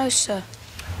 No, sir.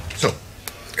 So,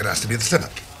 it has to be the slipper.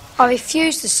 I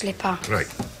refuse the slipper. Right.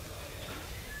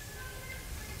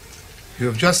 You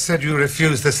have just said you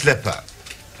refuse the slipper.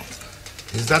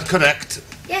 Is that correct?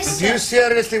 Yes, Do you sir.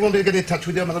 seriously want me to get in touch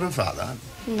with your mother and father?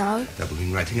 No. That would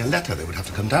mean writing a letter. They would have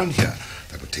to come down here.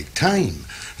 That would take time.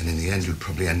 And in the end, you'd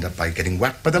probably end up by getting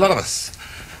whacked by the lot of us.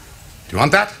 Do you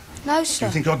want that? No, Do sir.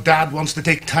 you think your dad wants to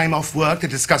take time off work to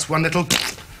discuss one little...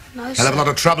 No, Hell sir. of a lot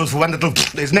of trouble for one little...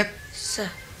 Isn't it? Sir.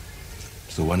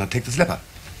 So why not take the slipper?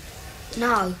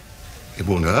 No. It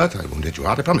won't hurt. I won't hit you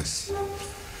hard, I promise.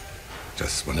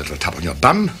 Just one little tap on your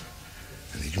bum,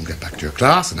 and then you can get back to your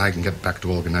class, and I can get back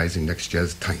to organising next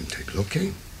year's timetable,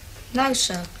 okay? No,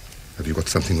 sir. Have you got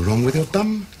something wrong with your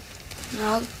bum?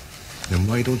 No. Then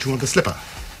why don't you want the slipper?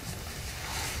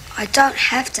 I don't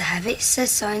have to have it. It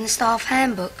says so in the staff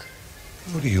handbook.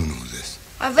 How do you know this?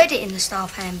 I read it in the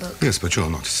staff handbook. Yes, but you're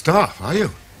not staff, are you?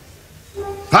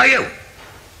 Are you?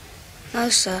 No,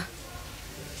 sir.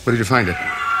 Where did you find it?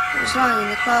 It was lying in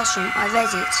the classroom. I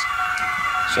read it.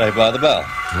 Saved by the bell.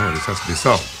 Oh, this has to be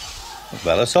solved. The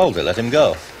Bella sold it. Let him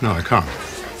go. No, I can't.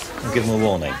 I'll give him a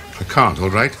warning. I can't, all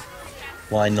right?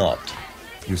 Why not?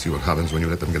 You see what happens when you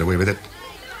let them get away with it.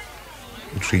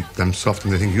 You treat them soft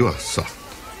and they think you are soft.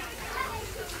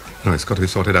 No, it's got to be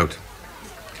sorted out.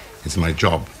 It's my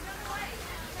job.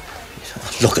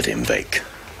 Look at him, Vic.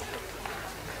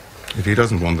 If he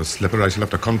doesn't want the slipper, I shall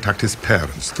have to contact his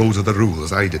parents. Those are the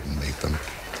rules. I didn't make them.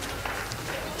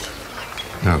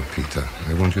 Now, Peter,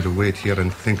 I want you to wait here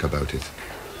and think about it.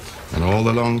 And all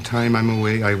the long time I'm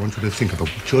away, I want you to think about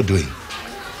what you're doing.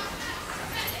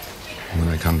 And when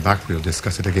I come back, we'll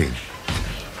discuss it again.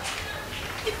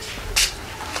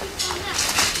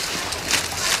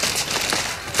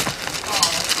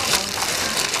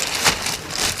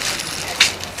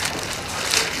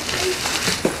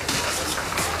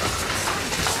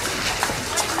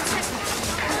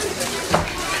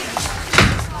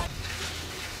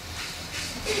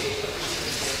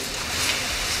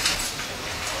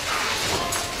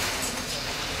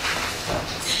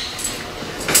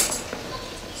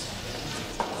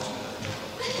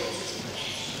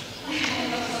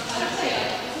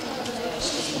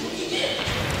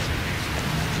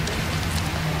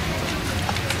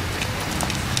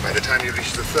 By the time you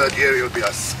reach the third year, you'll be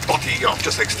a spotty yop,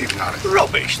 just like Stephen Harris.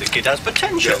 Rubbish. The kid has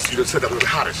potential. Yes, you did say that with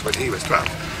Harris when he was 12.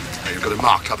 Now you've got him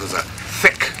marked up as a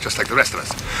thick, just like the rest of us.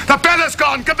 The bell is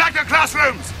gone! Get back to your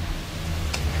classrooms!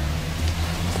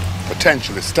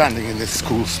 Potential is standing in this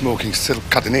school smoking silk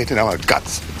cutting 8 in our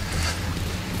guts.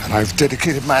 And I've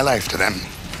dedicated my life to them.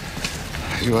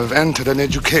 You have entered an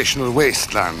educational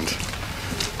wasteland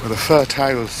where the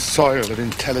fertile soil of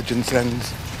intelligence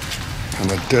ends and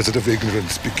the desert of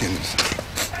ignorance begins.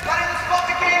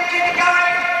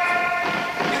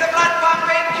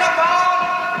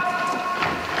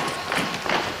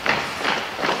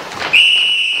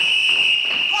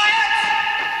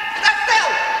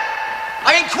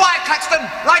 I mean, quiet, Claxton.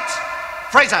 Right.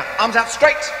 Fraser, arms out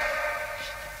straight.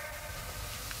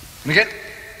 And again.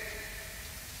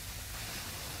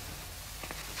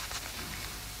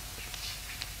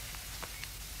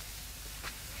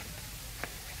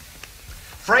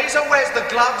 Fraser wears the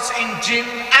gloves in gym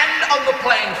and on the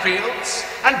playing fields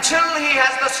until he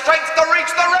has the strength to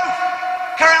reach the roof.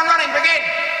 Carry on running, begin.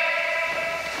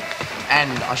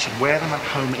 And I should wear them at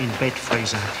home in bed,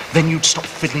 Fraser. Then you'd stop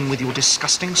fiddling with your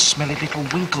disgusting, smelly little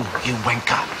winkle, you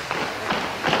wanker.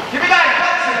 Give me that.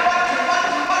 1, 2,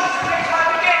 1, 2, 1, 2, 3,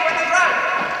 time again with the drum.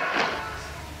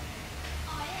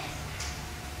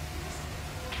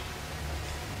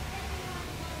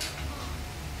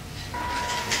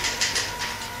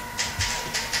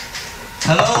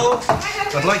 Hello?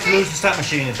 I'd like to lose the stat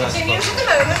machine if that's In use at possible.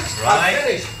 the moment.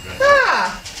 Right.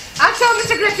 Ah, I told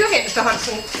Mr. Griff you're here, Mr.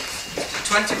 Hudson.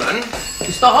 20-man?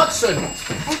 Mr. Hudson.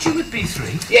 What, you with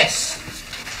B3? Yes.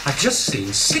 I've just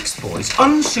seen 6 boys,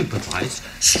 unsupervised,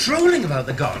 strolling about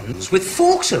the gardens with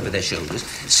forks over their shoulders.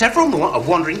 Several more are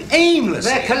wandering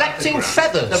aimlessly. They're collecting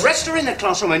feathers. The rest are in their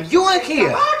classroom and you're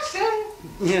here.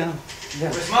 Hudson! Yeah.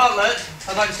 Miss Martlet,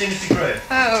 I'd like to see Mr. Griff.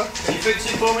 Oh. Can you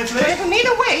fix it for me, please? It'll need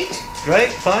a wait. Great,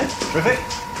 fine, terrific.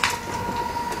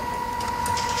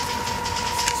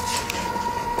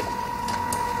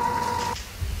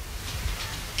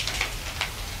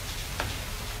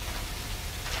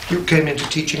 You came into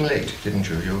teaching late, didn't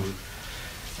you?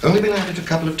 You've only been at it a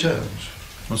couple of terms.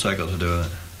 What's that got to do with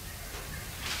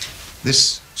it?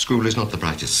 This school is not the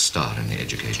brightest star in the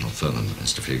educational firmament,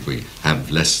 Mr. Figg. We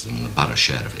have less than the borough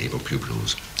share of able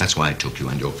pupils. That's why I took you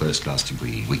and your first-class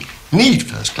degree. We need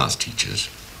first-class teachers.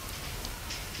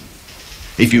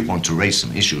 If you want to raise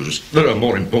some issues, there are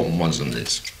more important ones than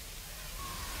this.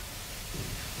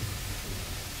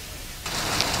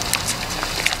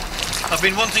 I've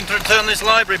been wanting to return this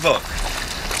library book.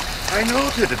 I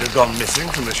noted it had gone missing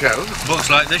from the shelves.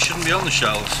 Books like this shouldn't be on the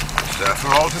shelves. It's there for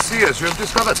all to see, as you have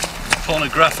discovered.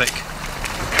 Pornographic.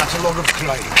 Catalogue of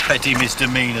crime. Petty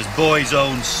misdemeanors, boys'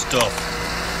 own stuff.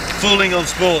 Fooling on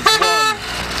sports, 1.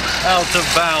 Out of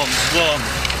bounds, 1.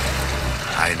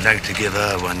 I'd like to give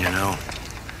her one, you know.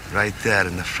 Right there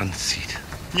in the front seat.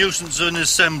 Nuisance in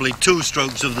assembly, 2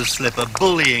 strokes of the slipper,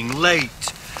 bullying, late,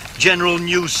 general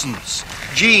nuisance,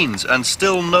 jeans and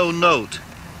still no note.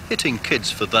 Hitting kids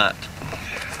for that.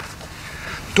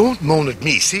 Don't moan at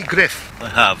me, see, Griff? I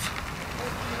have.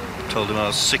 Told him I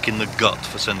was sick in the gut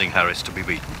for sending Harris to be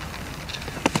beaten.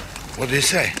 What did he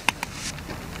say?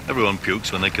 Everyone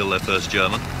pukes when they kill their first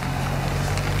German.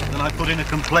 Then I put in a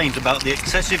complaint about the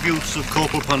excessive use of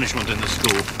corporal punishment in the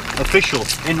school. Official,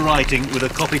 in writing, with a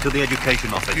copy to the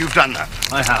education office. You've done that.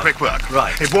 I have. Quick work.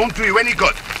 Right. It won't do you any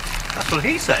good. That's what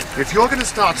he said. If you're going to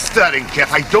start stirring,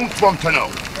 Jeff, I don't want to know.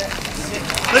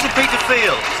 Little Peter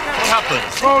Field. What happened?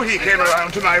 Oh, he came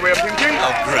around to my way of thinking.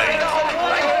 Oh, great.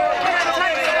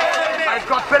 I've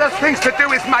got better things to do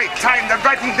with my time than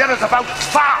writing letters about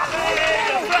far.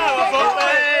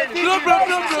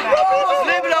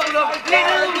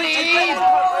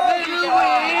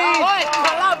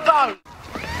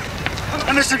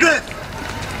 And Mr. Griff!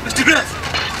 Mr. Griff!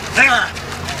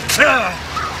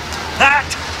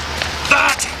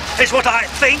 That is what I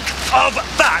think of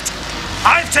that.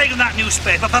 I've taken that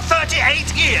newspaper for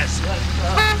 38 years.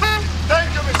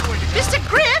 Thank you, Mr. Whittaker. Mr.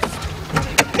 Griff!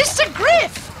 Mr.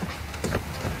 Griff!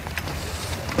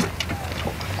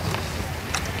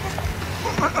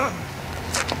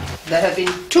 There have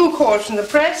been 2 calls from the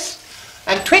press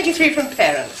and 23 from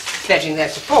parents pledging their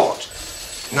support.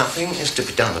 Nothing is to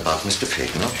be done about Mr.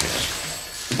 Figg, not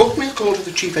yet. Book me a call to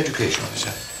the Chief Education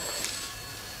Officer.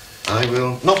 I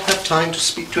will not have time to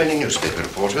speak to any newspaper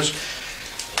reporters.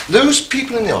 Those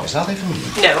people in the office, are they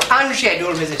familiar? No,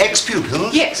 unscheduled visitors.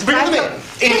 Ex-pupils? Yes. Bring them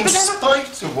I've in. got- In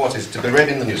spite of what is to be read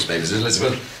in the newspapers,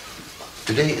 Elizabeth.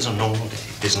 Today is a normal day,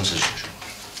 business as usual.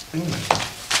 Bring them in.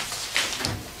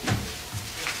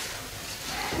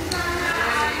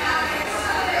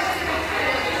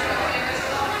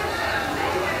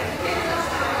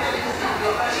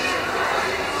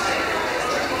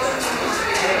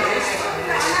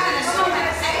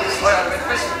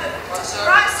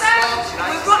 Right, sir.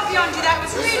 We're right behind you. That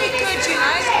was really good, you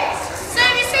know. Sir,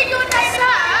 you see your name,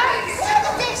 sir?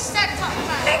 This, that top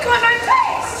man. They got no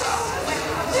face.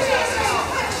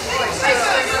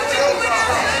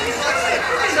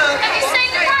 Have you seen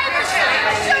the neighbour, sir?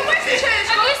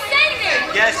 Have you seen him?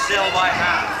 Yes, Sylv, I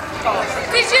have.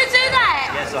 Did you do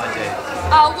that? Yes, I did.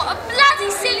 Oh, what a bloody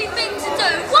silly thing to do.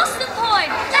 What's the point?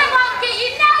 That won't get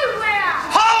you nowhere.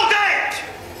 Hold it!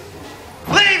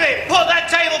 Leave it! Put that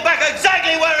table back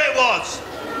exactly where it was!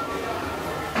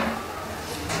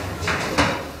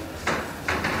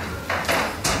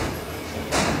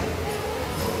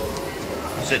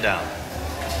 Sit down.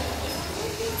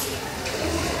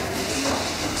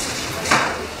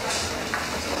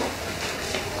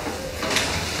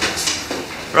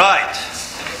 Right.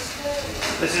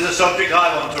 This is a subject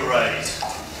I want to raise.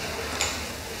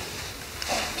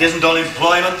 It isn't on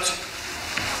employment.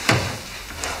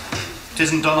 It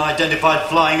isn't unidentified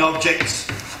flying objects.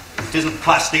 It isn't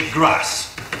plastic grass.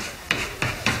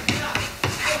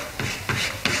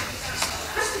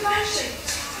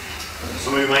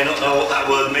 Some of you may not know what that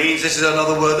word means. This is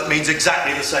another word that means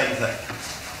exactly the same thing.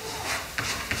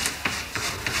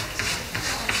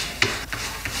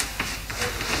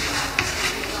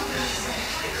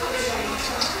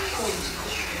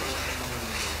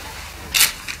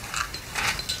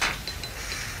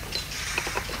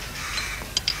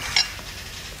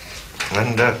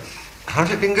 And,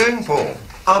 how's it been going, Paul?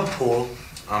 I'm Paul.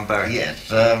 I'm Barry. Yes.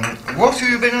 What have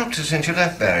you been up to since you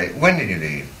left, Barry? When did you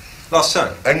leave? Last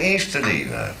term. An Easter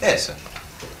leaver? Yes, sir.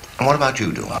 And what about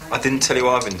you, Dawn? I didn't tell you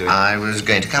what I've been doing. I was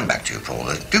going to come back to you,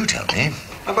 Paul. Do tell me.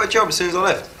 I got a job as soon as I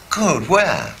left. Good.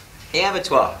 Where? The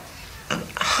abattoir. And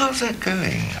how's that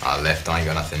going? I left. I ain't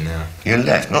got nothing now. You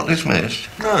left, not dismissed?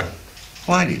 No.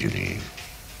 Why did you leave?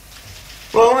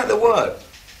 Well, I like the work.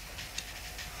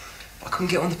 I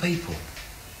couldn't get on the people.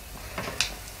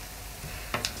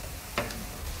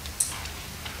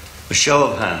 A show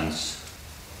of hands.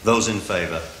 Those in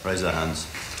favour, raise their hands.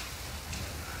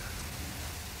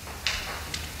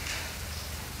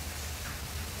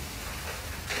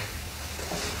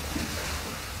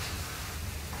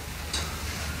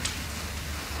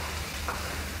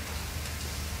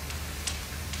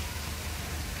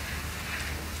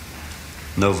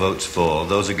 No votes for.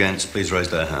 Those against, please raise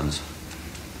their hands.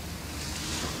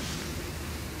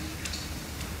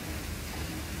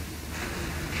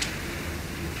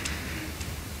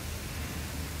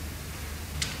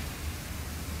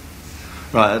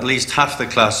 Right, at least half the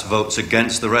class votes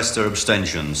against, the rest are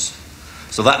abstentions.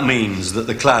 So that means that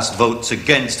the class votes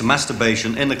against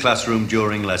masturbation in the classroom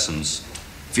during lessons.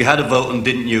 If you had a vote and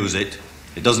didn't use it,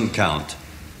 it doesn't count.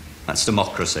 That's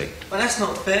democracy. Well, that's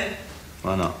not fair.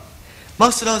 Why not?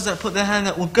 Most of those that put their hand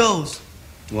up were girls.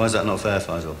 Why is that not fair,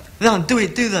 Faisal? They don't do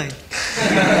it, do they?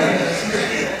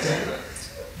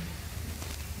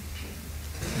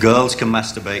 Girls can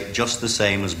masturbate just the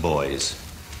same as boys.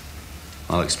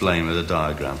 I'll explain with a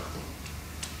diagram.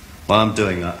 While I'm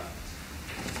doing that,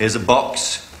 here's a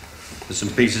box. There's some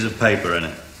pieces of paper in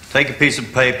it. Take a piece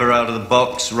of paper out of the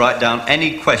box, write down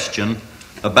any question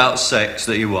about sex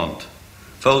that you want.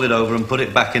 Fold it over and put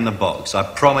it back in the box. I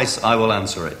promise I will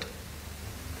answer it.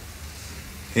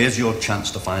 Here's your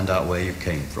chance to find out where you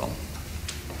came from.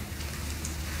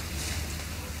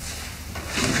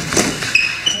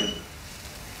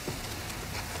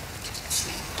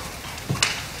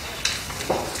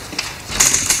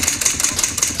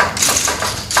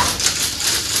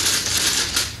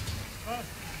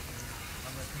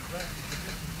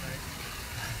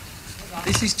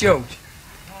 This is George.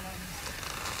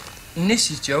 And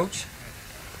this is George.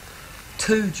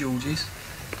 2 Georges.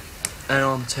 And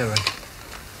I'm Terry.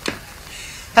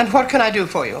 And what can I do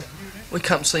for you? We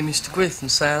come to see Mr. Griffiths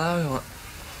and say hello.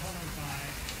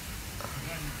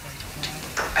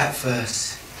 At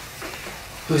first,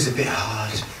 it was a bit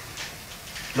hard.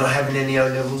 Not having any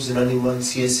O-levels and only 1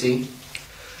 CSE.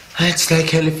 I had to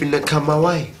take anything that come my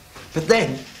way. But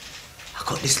then, I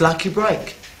got this lucky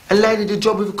break and landed a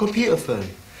job with a computer firm.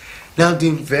 Now I'm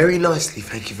doing very nicely,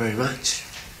 thank you very much.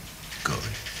 Good.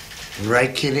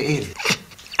 Raking it in.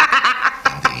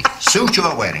 The suit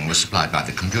you're wearing was supplied by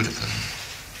the computer firm.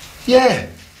 Yeah.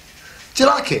 Do you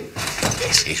like it?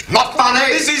 This is not funny!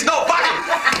 This is not funny!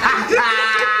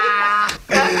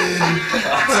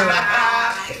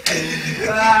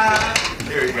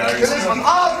 Here he goes.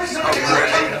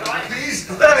 Please.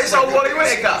 It's old Wally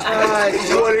Whittaker. It's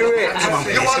Wally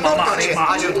Whittaker. You are not money.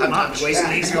 I don't have time to waste.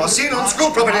 If you are seen on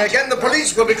school property again, the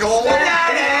police will be called.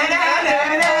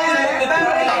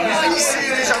 Please see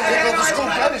these young people on the school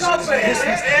premises.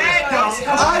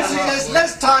 I see there's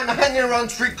less time hanging around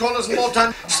street corners and more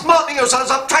time smartening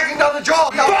yourselves up, tracking down the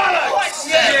job. Bollocks!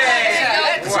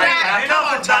 Yeah!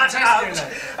 Enough of that out.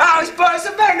 Oh, it's boys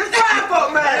are back in the fire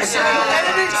book, man.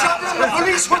 The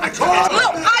police will be called.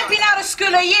 Look, I've been out of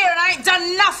school a year and I ain't done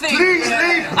nothing. Please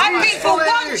leave. I've been for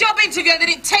one job interview and they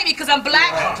didn't take me because I'm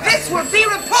black. This will be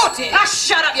reported. Ah,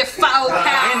 shut up, you fat old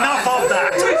cow. Enough of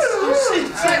that.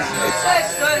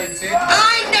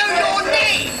 I know your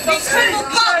name. It's Fiddle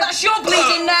Bob, that's your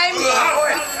bleeding name.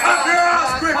 Up your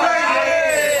ass, quickly.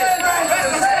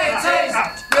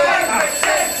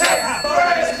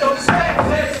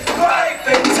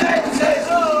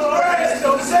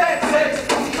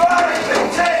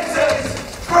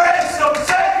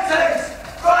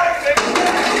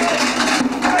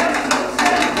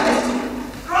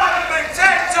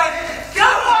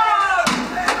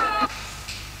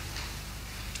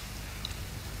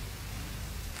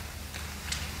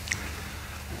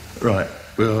 Right,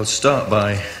 we'll start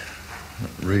by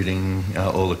reading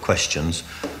out all the questions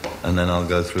and then I'll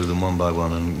go through them one by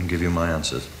one and give you my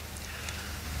answers.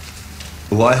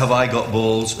 Why have I got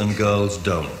balls and girls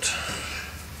don't?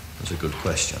 That's a good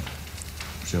question.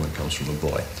 I presume it comes from a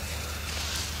boy.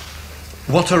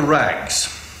 What are rags?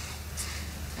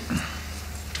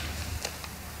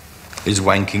 Is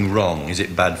wanking wrong? Is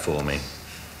it bad for me?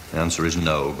 The answer is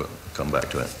no, but I'll come back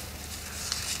to it.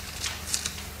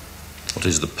 What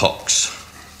is the pox?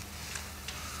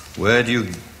 Where do you...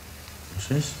 What's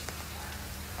this?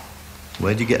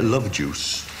 Where do you get love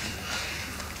juice?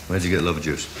 Where do you get love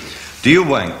juice? Do you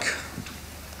wank?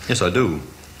 Yes, I do.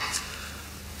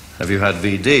 Have you had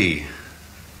VD?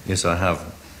 Yes, I have.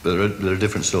 But there are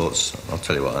different sorts. I'll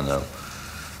tell you what I know.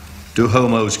 Do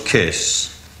homos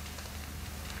kiss?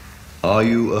 Are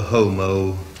you a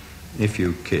homo if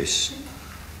you kiss?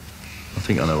 I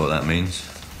think I know what that means.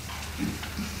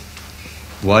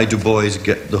 Why do boys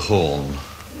get the horn?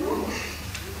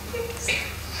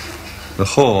 The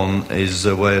horn is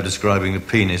a way of describing the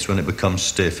penis when it becomes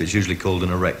stiff. It's usually called an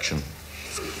erection.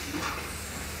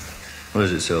 What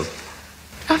is it, Sil?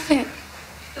 Nothing.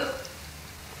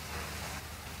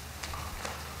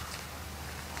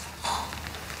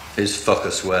 Is fuck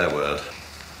a swear word?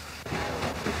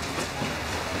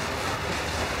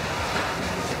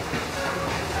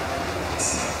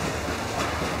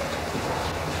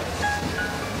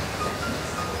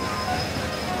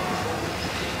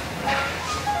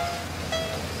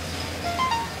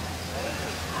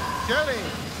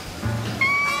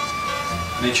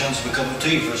 Any chance of a cup of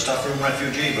tea for a staff room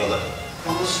refugee, brother?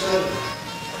 Almost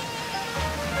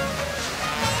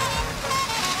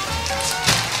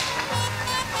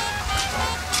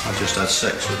just had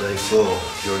sex with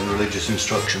A4 during religious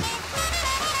instruction.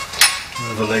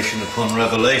 Revelation upon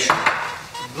revelation.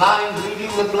 Blind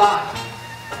leading the blind.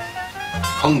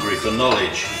 Hungry for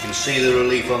knowledge. You can see the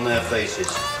relief on their faces.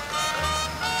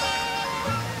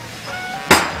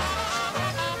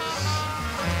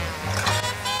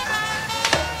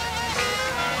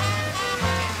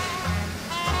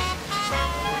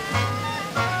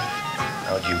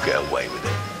 How'd you get away with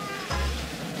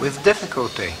it? With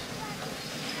difficulty.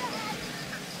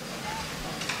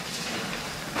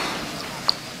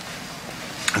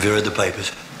 Have you read the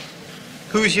papers?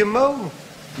 Who's your mole?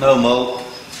 No, Mo.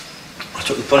 I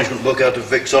took the punishment book out of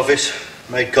Vic's office,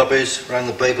 made copies, rang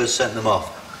the papers, sent them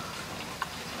off.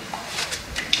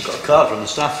 I got a card from the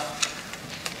staff.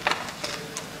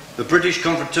 The British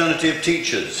Confraternity of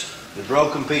Teachers, the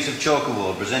broken piece of chalk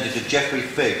award presented to Geoffrey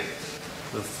Figg,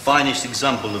 the finest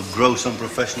example of gross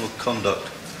unprofessional conduct.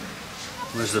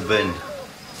 Where's the bin?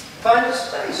 Find a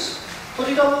space. Put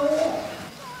it on the wall.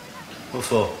 What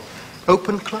for?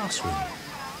 Open classroom.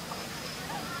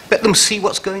 Let them see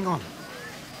what's going on.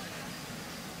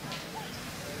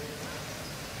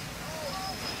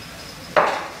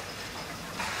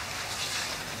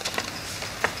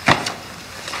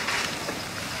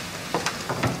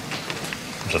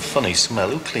 There's a funny smell.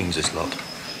 Who cleans this lot?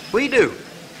 We do.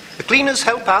 The cleaners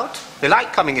help out. They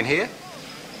like coming in here.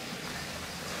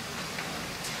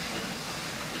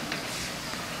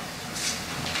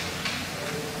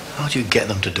 How do you get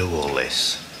them to do all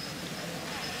this?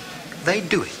 They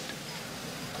do it.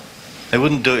 They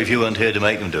wouldn't do it if you weren't here to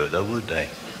make them do it, though, would they?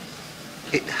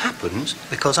 It happens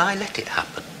because I let it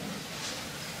happen.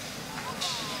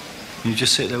 You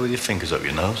just sit there with your fingers up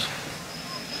your nose?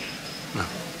 No.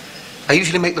 I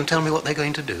usually make them tell me what they're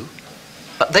going to do,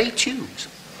 but they choose.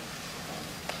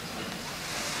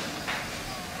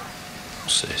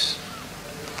 What's this?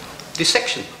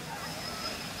 Dissection.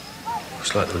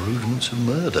 Looks like the rudiments of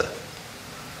murder.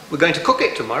 We're going to cook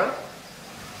it tomorrow.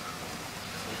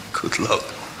 Good luck.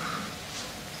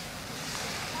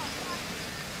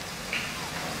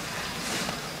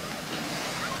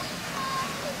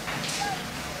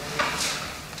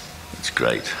 It's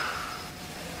great.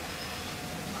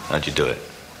 How'd you do it?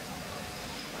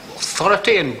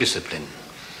 Authority and discipline.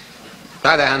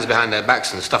 Tie their hands behind their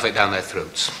backs and stuff it down their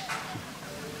throats.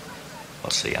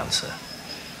 What's the answer?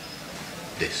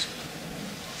 This.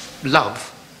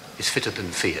 Love is fitter than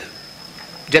fear.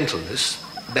 Gentleness,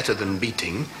 better than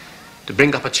beating, to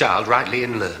bring up a child rightly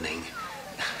in learning.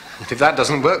 And if that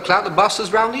doesn't work, clout the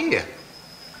bastards round the ear.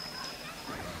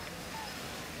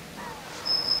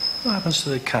 What happens to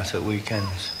the cat at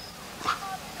weekends?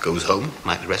 Goes home,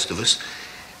 like the rest of us,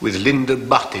 with Linda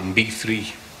Butt in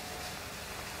B3.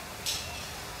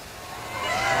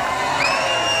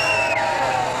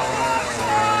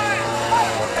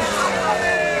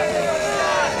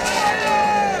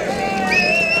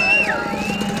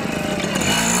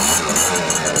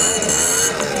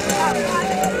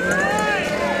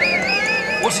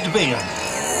 What's it to be, Anne?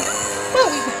 Well,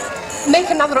 we make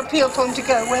another appeal for him to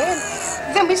go away,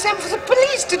 and then we send for the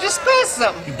police to disperse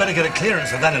them. You better get a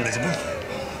clearance for that, Elizabeth.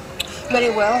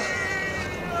 Very well.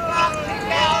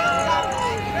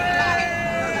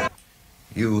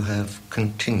 You have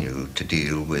continued to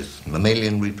deal with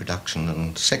mammalian reproduction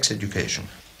and sex education.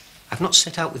 I've not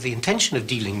set out with the intention of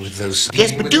dealing with those...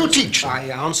 Yes, but do teach them. I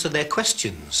answer their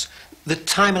questions. The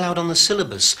time allowed on the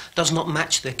syllabus does not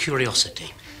match their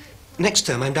curiosity. Next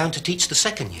term, I'm down to teach the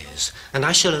second years, and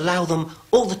I shall allow them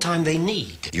all the time they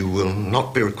need. You will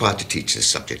not be required to teach this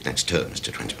subject next term,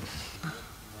 Mr. Twentyman.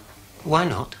 Why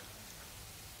not?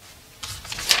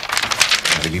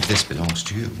 I believe this belongs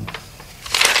to you.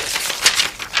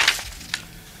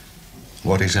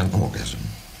 What is an orgasm?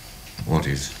 What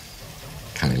is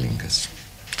cunnilingus?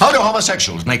 How do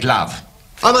homosexuals make love?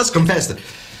 I must confess that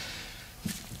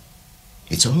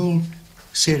it's a whole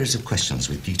series of questions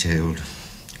with detailed,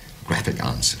 graphic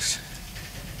answers.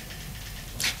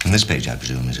 And this page, I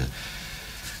presume, is a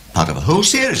part of a whole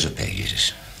series of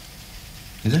pages.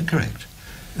 Is that correct?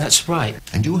 That's right.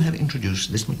 And you have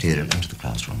introduced this material into the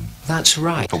classroom? That's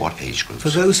right. For what age groups? For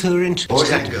those who are interested.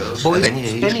 Boys and girls. Boys, of any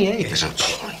age. Any age. It is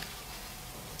appalling.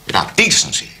 Without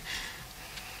decency.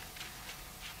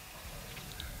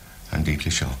 I'm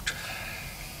deeply shocked.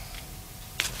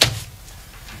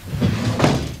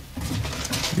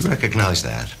 You recognize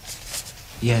that?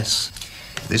 Yes.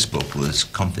 This book was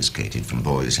confiscated from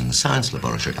boys in the science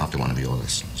laboratory after one of your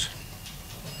lessons.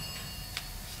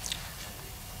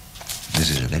 This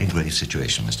is a very grave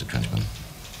situation, Mr. Twentyman.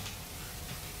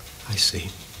 I see.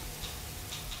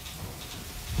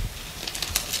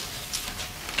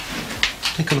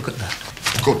 Take a look at that.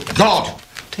 Good God!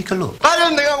 Take a look. I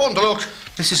don't think I want to look.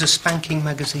 This is a spanking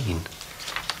magazine.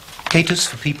 Caters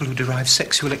for people who derive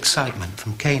sexual excitement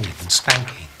from caning and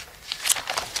spanking.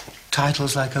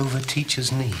 Titles like Over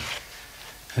Teacher's Knee.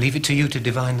 I leave it to you to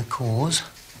divine the cause.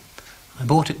 I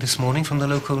bought it this morning from the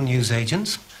local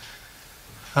newsagents.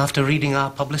 After reading our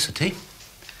publicity,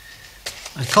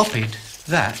 I copied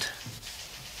that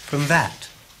from that.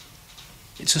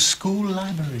 It's a school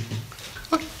library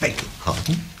book. Beg your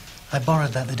pardon? I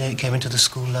borrowed that the day it came into the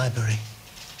school library.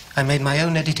 I made my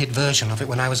own edited version of it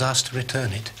when I was asked to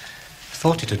return it. I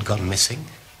thought it had gone missing.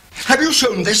 Have you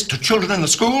shown this to children in the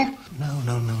school? No,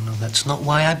 that's not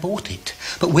why I bought it.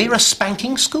 But we're a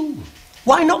spanking school.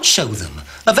 Why not show them?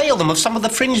 Avail them of some of the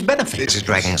fringe benefits. This is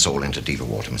dragging us all into deeper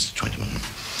water, Mr. Twentyman.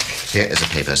 Here is a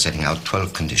paper setting out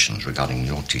 12 conditions regarding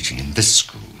your teaching in this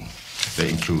school. They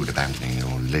include abandoning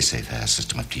your laissez-faire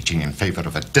system of teaching in favour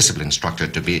of a discipline structure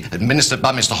to be administered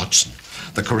by Mr. Hodgson.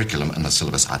 The curriculum and the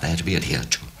syllabus are there to be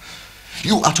adhered to.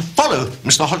 You are to follow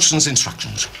Mr. Hodgson's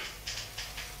instructions.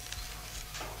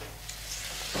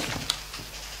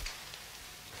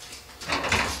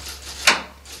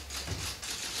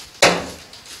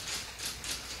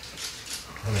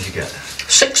 How many did you get?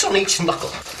 6 on each knuckle.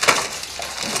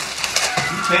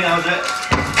 Okay, how's it?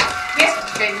 Yes,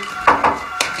 Mr. James.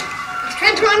 Mr.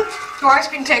 Twentyman, your wife's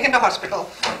been taken to hospital.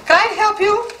 Can I help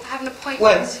you? I have an appointment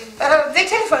When? soon. They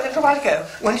telephoned a little while ago.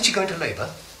 When did she go into labour?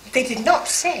 They did not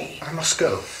say. I must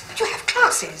go. But you have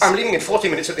classes. I'm leaving in 40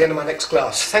 minutes at the end of my next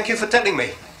class. Thank you for telling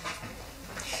me.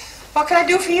 What can I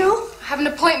do for you? I have an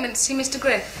appointment to see Mr.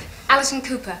 Griff. Alison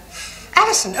Cooper.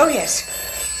 Alison, oh yes.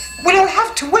 Well, you'll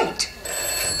have to wait.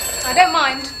 I don't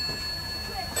mind.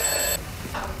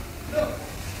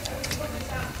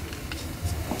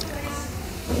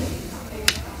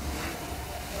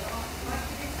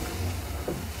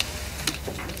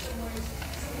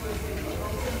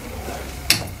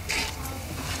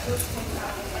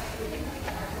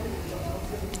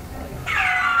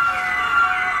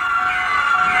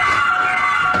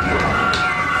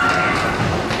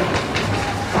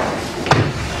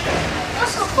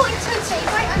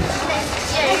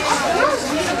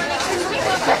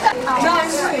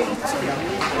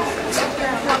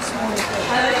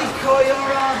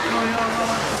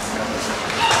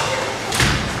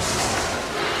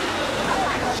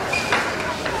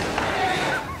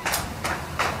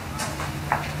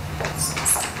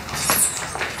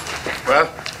 Well?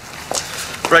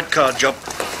 Red card job.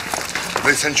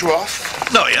 They sent you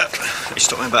off? Not yet. He's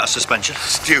talking about a suspension.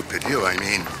 Stupid, you, I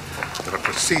mean. There are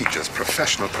procedures,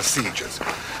 professional procedures.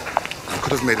 You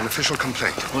could have made an official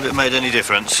complaint. Would it have made any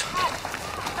difference?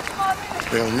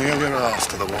 They'll nail your ass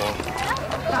to the wall.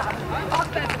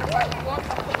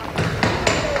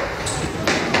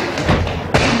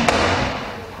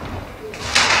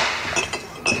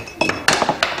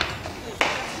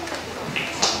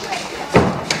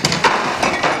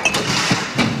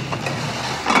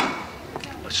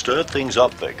 Stirred things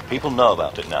up, Vic. People know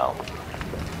about it now.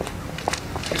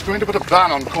 He's going to put a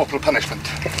ban on corporal punishment.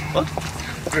 What?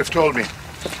 Griff told me.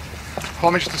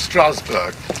 Homage to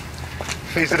Strasbourg.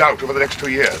 Phase it out over the next 2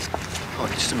 years. Oh,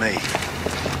 it's to me.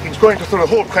 He's going to throw the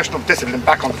whole question of discipline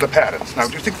back onto the parents. Now,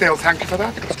 do you think they'll thank you for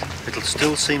that? It'll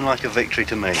still seem like a victory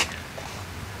to me.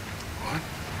 What?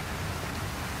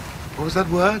 What was that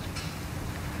word?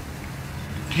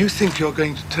 Do you think you're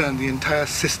going to turn the entire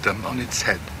system on its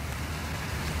head?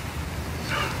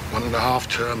 1.5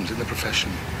 terms in the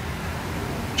profession.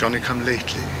 Johnny come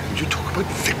lately, and you talk about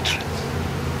victory.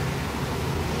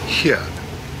 Here.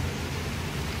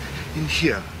 In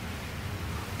here.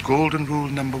 Golden rule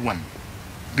number 1.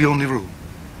 The only rule.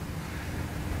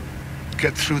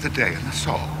 Get through the day, and that's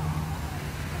all.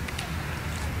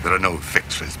 There are no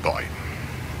victories, boy.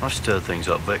 I've stirred things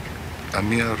up, Vic. A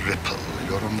mere ripple.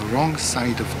 You're on the wrong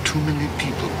side of too many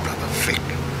people, brother Vic.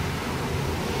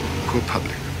 Go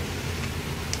public.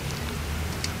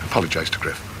 Apologize to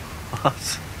Griff.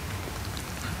 What?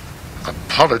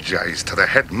 Apologize to the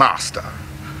headmaster,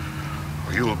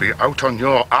 or you will be out on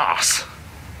your arse.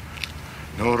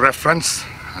 No reference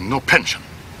and no pension.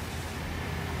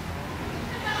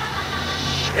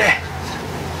 Shit!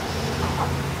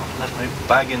 Left my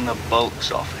bag in the bulks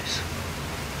office.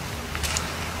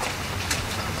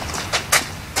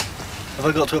 Have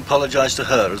I got to apologise to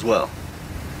her as well?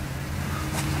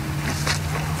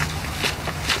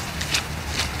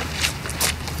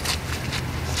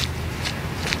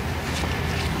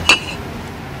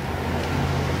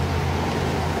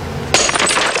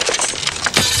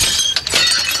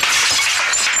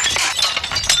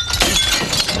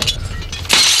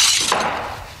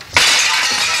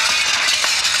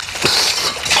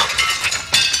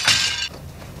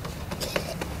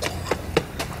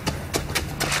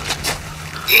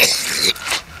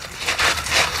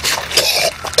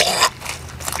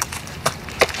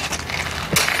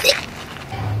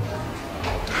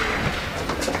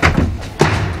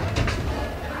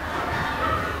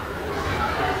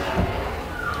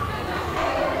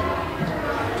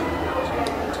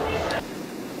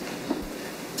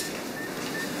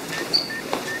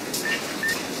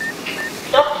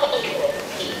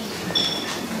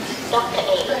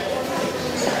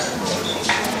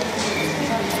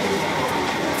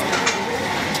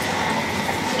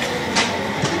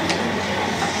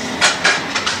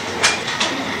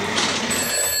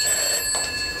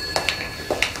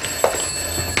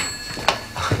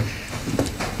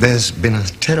 There's been a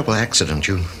terrible accident.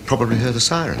 You probably heard the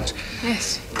sirens.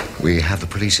 Yes. We have the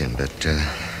police in, but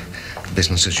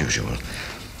business as usual.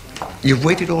 You've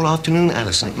waited all afternoon,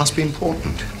 Alison. It must be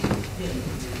important.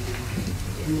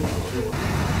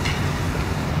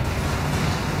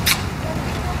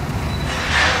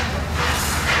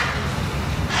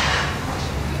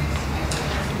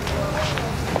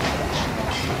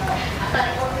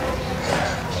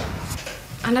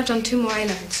 And I've done 2 more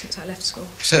A-levels since I left school.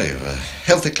 So, you've a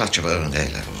healthy clutch of earned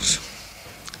A-levels.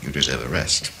 You deserve a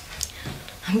rest.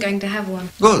 I'm going to have one.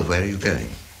 Good. Where are you going?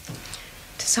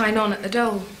 To sign on at the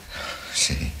Dole.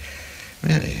 See,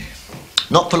 really?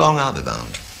 Not for long, I'll be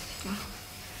bound.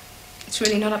 It's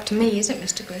really not up to me, is it,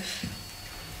 Mr. Griff?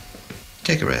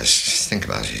 Take a rest. Think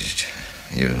about it.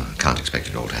 You can't expect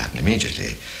it all to happen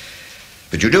immediately.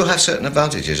 But you do have certain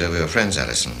advantages over your friends,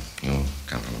 Alison. You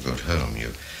come from a good home.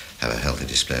 You have a healthy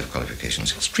display of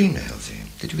qualifications. Extremely healthy.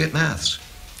 Did you get maths?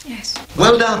 Yes.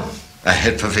 Well done. A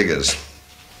head for figures.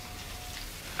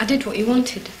 I did what you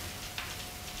wanted.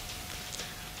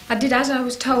 I did as I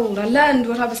was told. I learned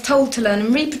what I was told to learn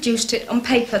and reproduced it on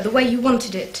paper the way you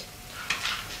wanted it.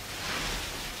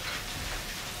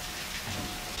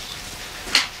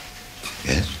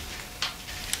 Yes?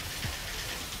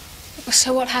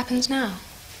 So what happens now?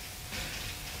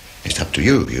 It's up to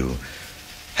you. You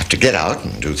have to get out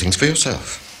and do things for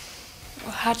yourself.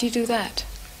 Well, how do you do that?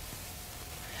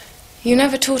 You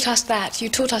never taught us that. You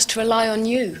taught us to rely on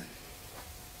you.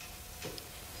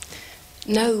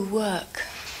 No work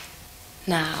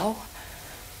now.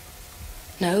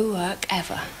 No work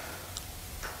ever.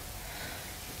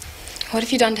 What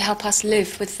have you done to help us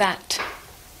live with that?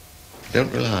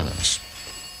 Don't rely on us.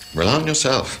 Rely on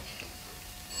yourself.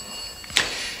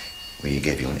 We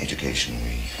gave you an education.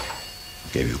 We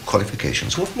gave you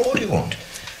qualifications. What more do you want?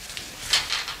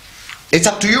 It's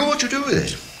up to you what you do with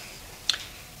it.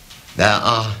 There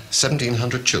are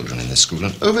 1,700 children in this school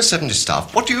and over 70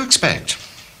 staff. What do you expect?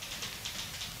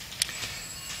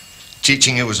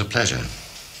 Teaching you was a pleasure.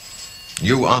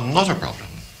 You are not a problem.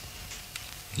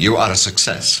 You are a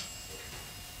success.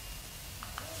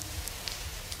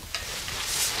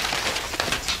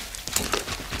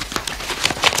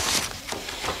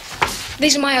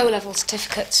 These are my O-level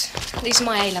certificates. These are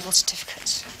my A-level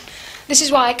certificates. This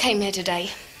is why I came here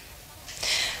today.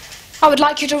 I would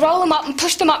like you to roll them up and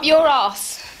push them up your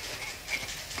arse.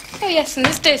 Oh, yes, and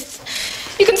there's this.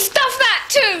 You can stuff that,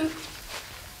 too.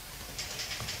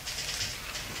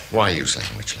 Why use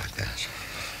language like that?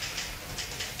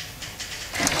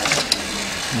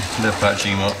 They're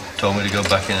patching him up. Told me to go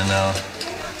back in an hour.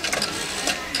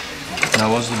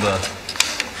 How was the birth?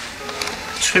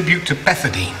 Tribute to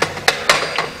Bethadine.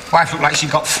 Wife looked like she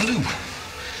got flu.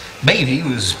 Baby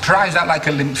was prized out like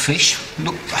a limp fish,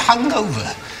 looked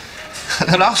hungover. At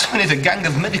the last minute, a gang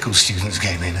of medical students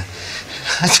came in. I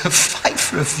had to fight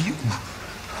for a view.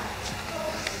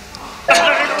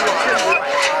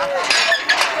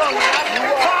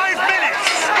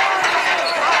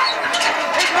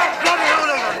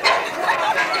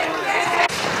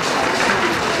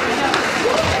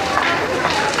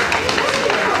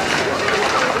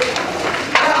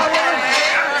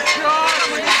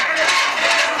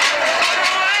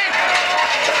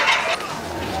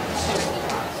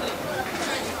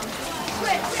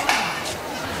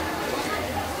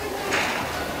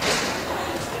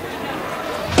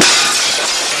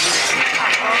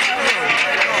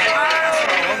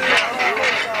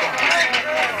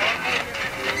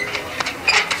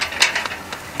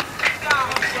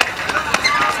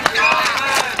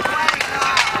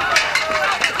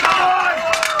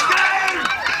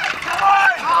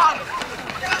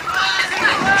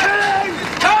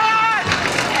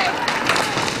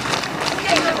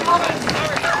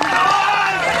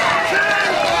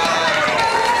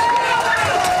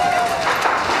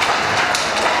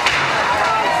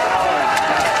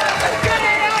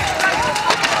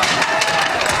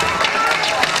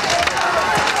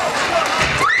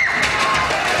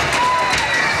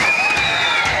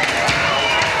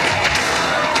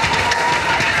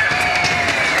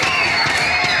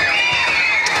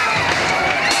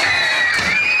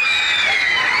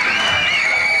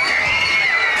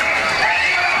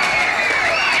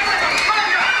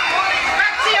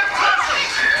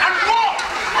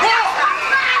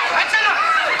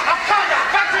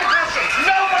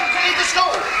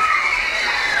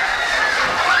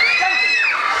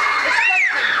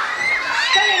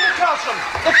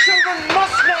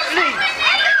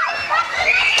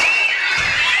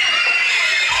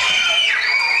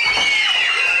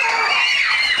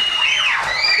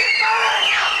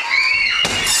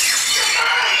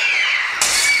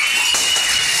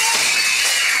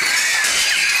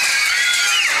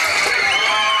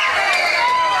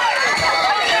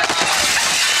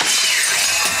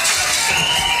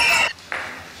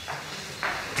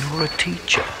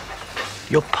 teacher.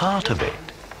 You're part of it.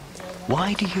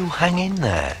 Why do you hang in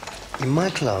there? In my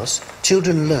class,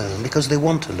 children learn because they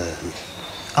want to learn.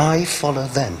 I follow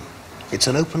them. It's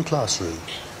an open classroom.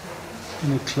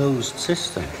 In a closed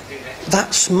system?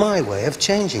 That's my way of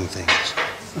changing things.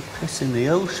 A piss in the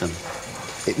ocean.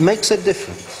 It makes a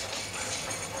difference.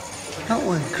 Not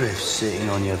when Griff's sitting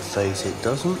on your face, it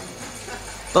doesn't.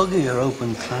 Bugger your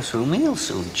open classroom, he'll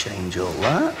soon change all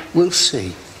that. We'll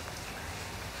see.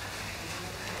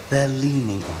 They're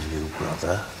leaning on you,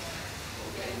 brother.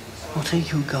 What are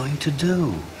you going to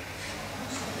do?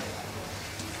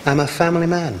 I'm a family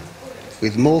man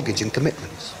with mortgage and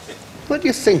commitments. What do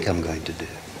you think I'm going to do?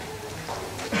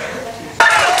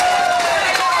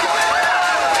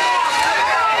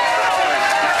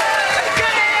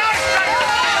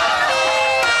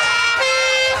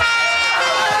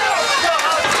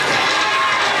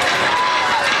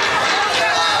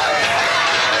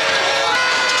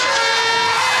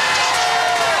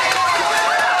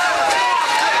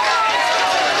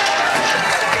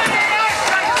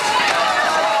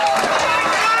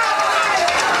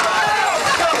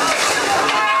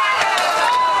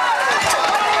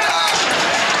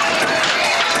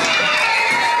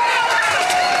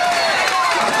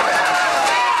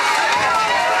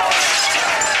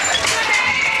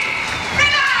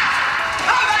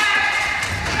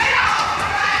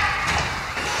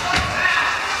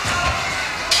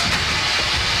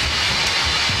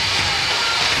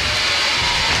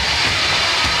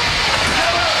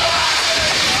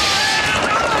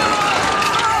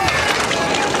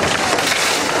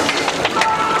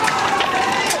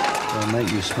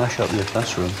 Smash up your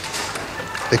classroom.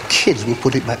 The kids will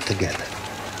put it back together.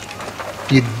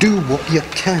 You do what you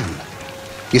can.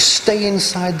 You stay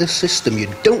inside the system. You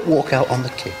don't walk out on the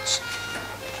kids.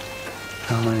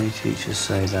 How many teachers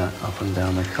say that up and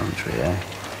down the country, eh?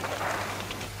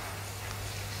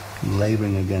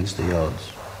 Labouring against the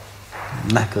odds.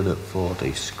 Knackered at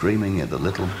 40, screaming at the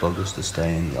little buggers to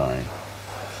stay in line.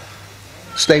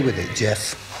 Stay with it,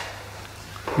 Jeff.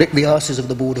 Lick the arses of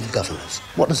the Board of Governors.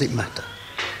 What does it matter?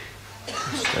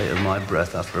 State of my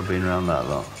breath after I've been around that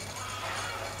long.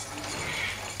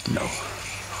 No.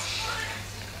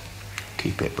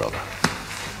 Keep it, brother.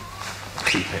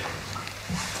 Keep it.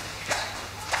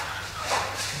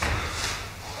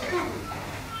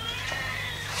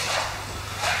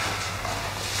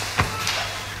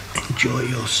 Enjoy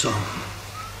your song.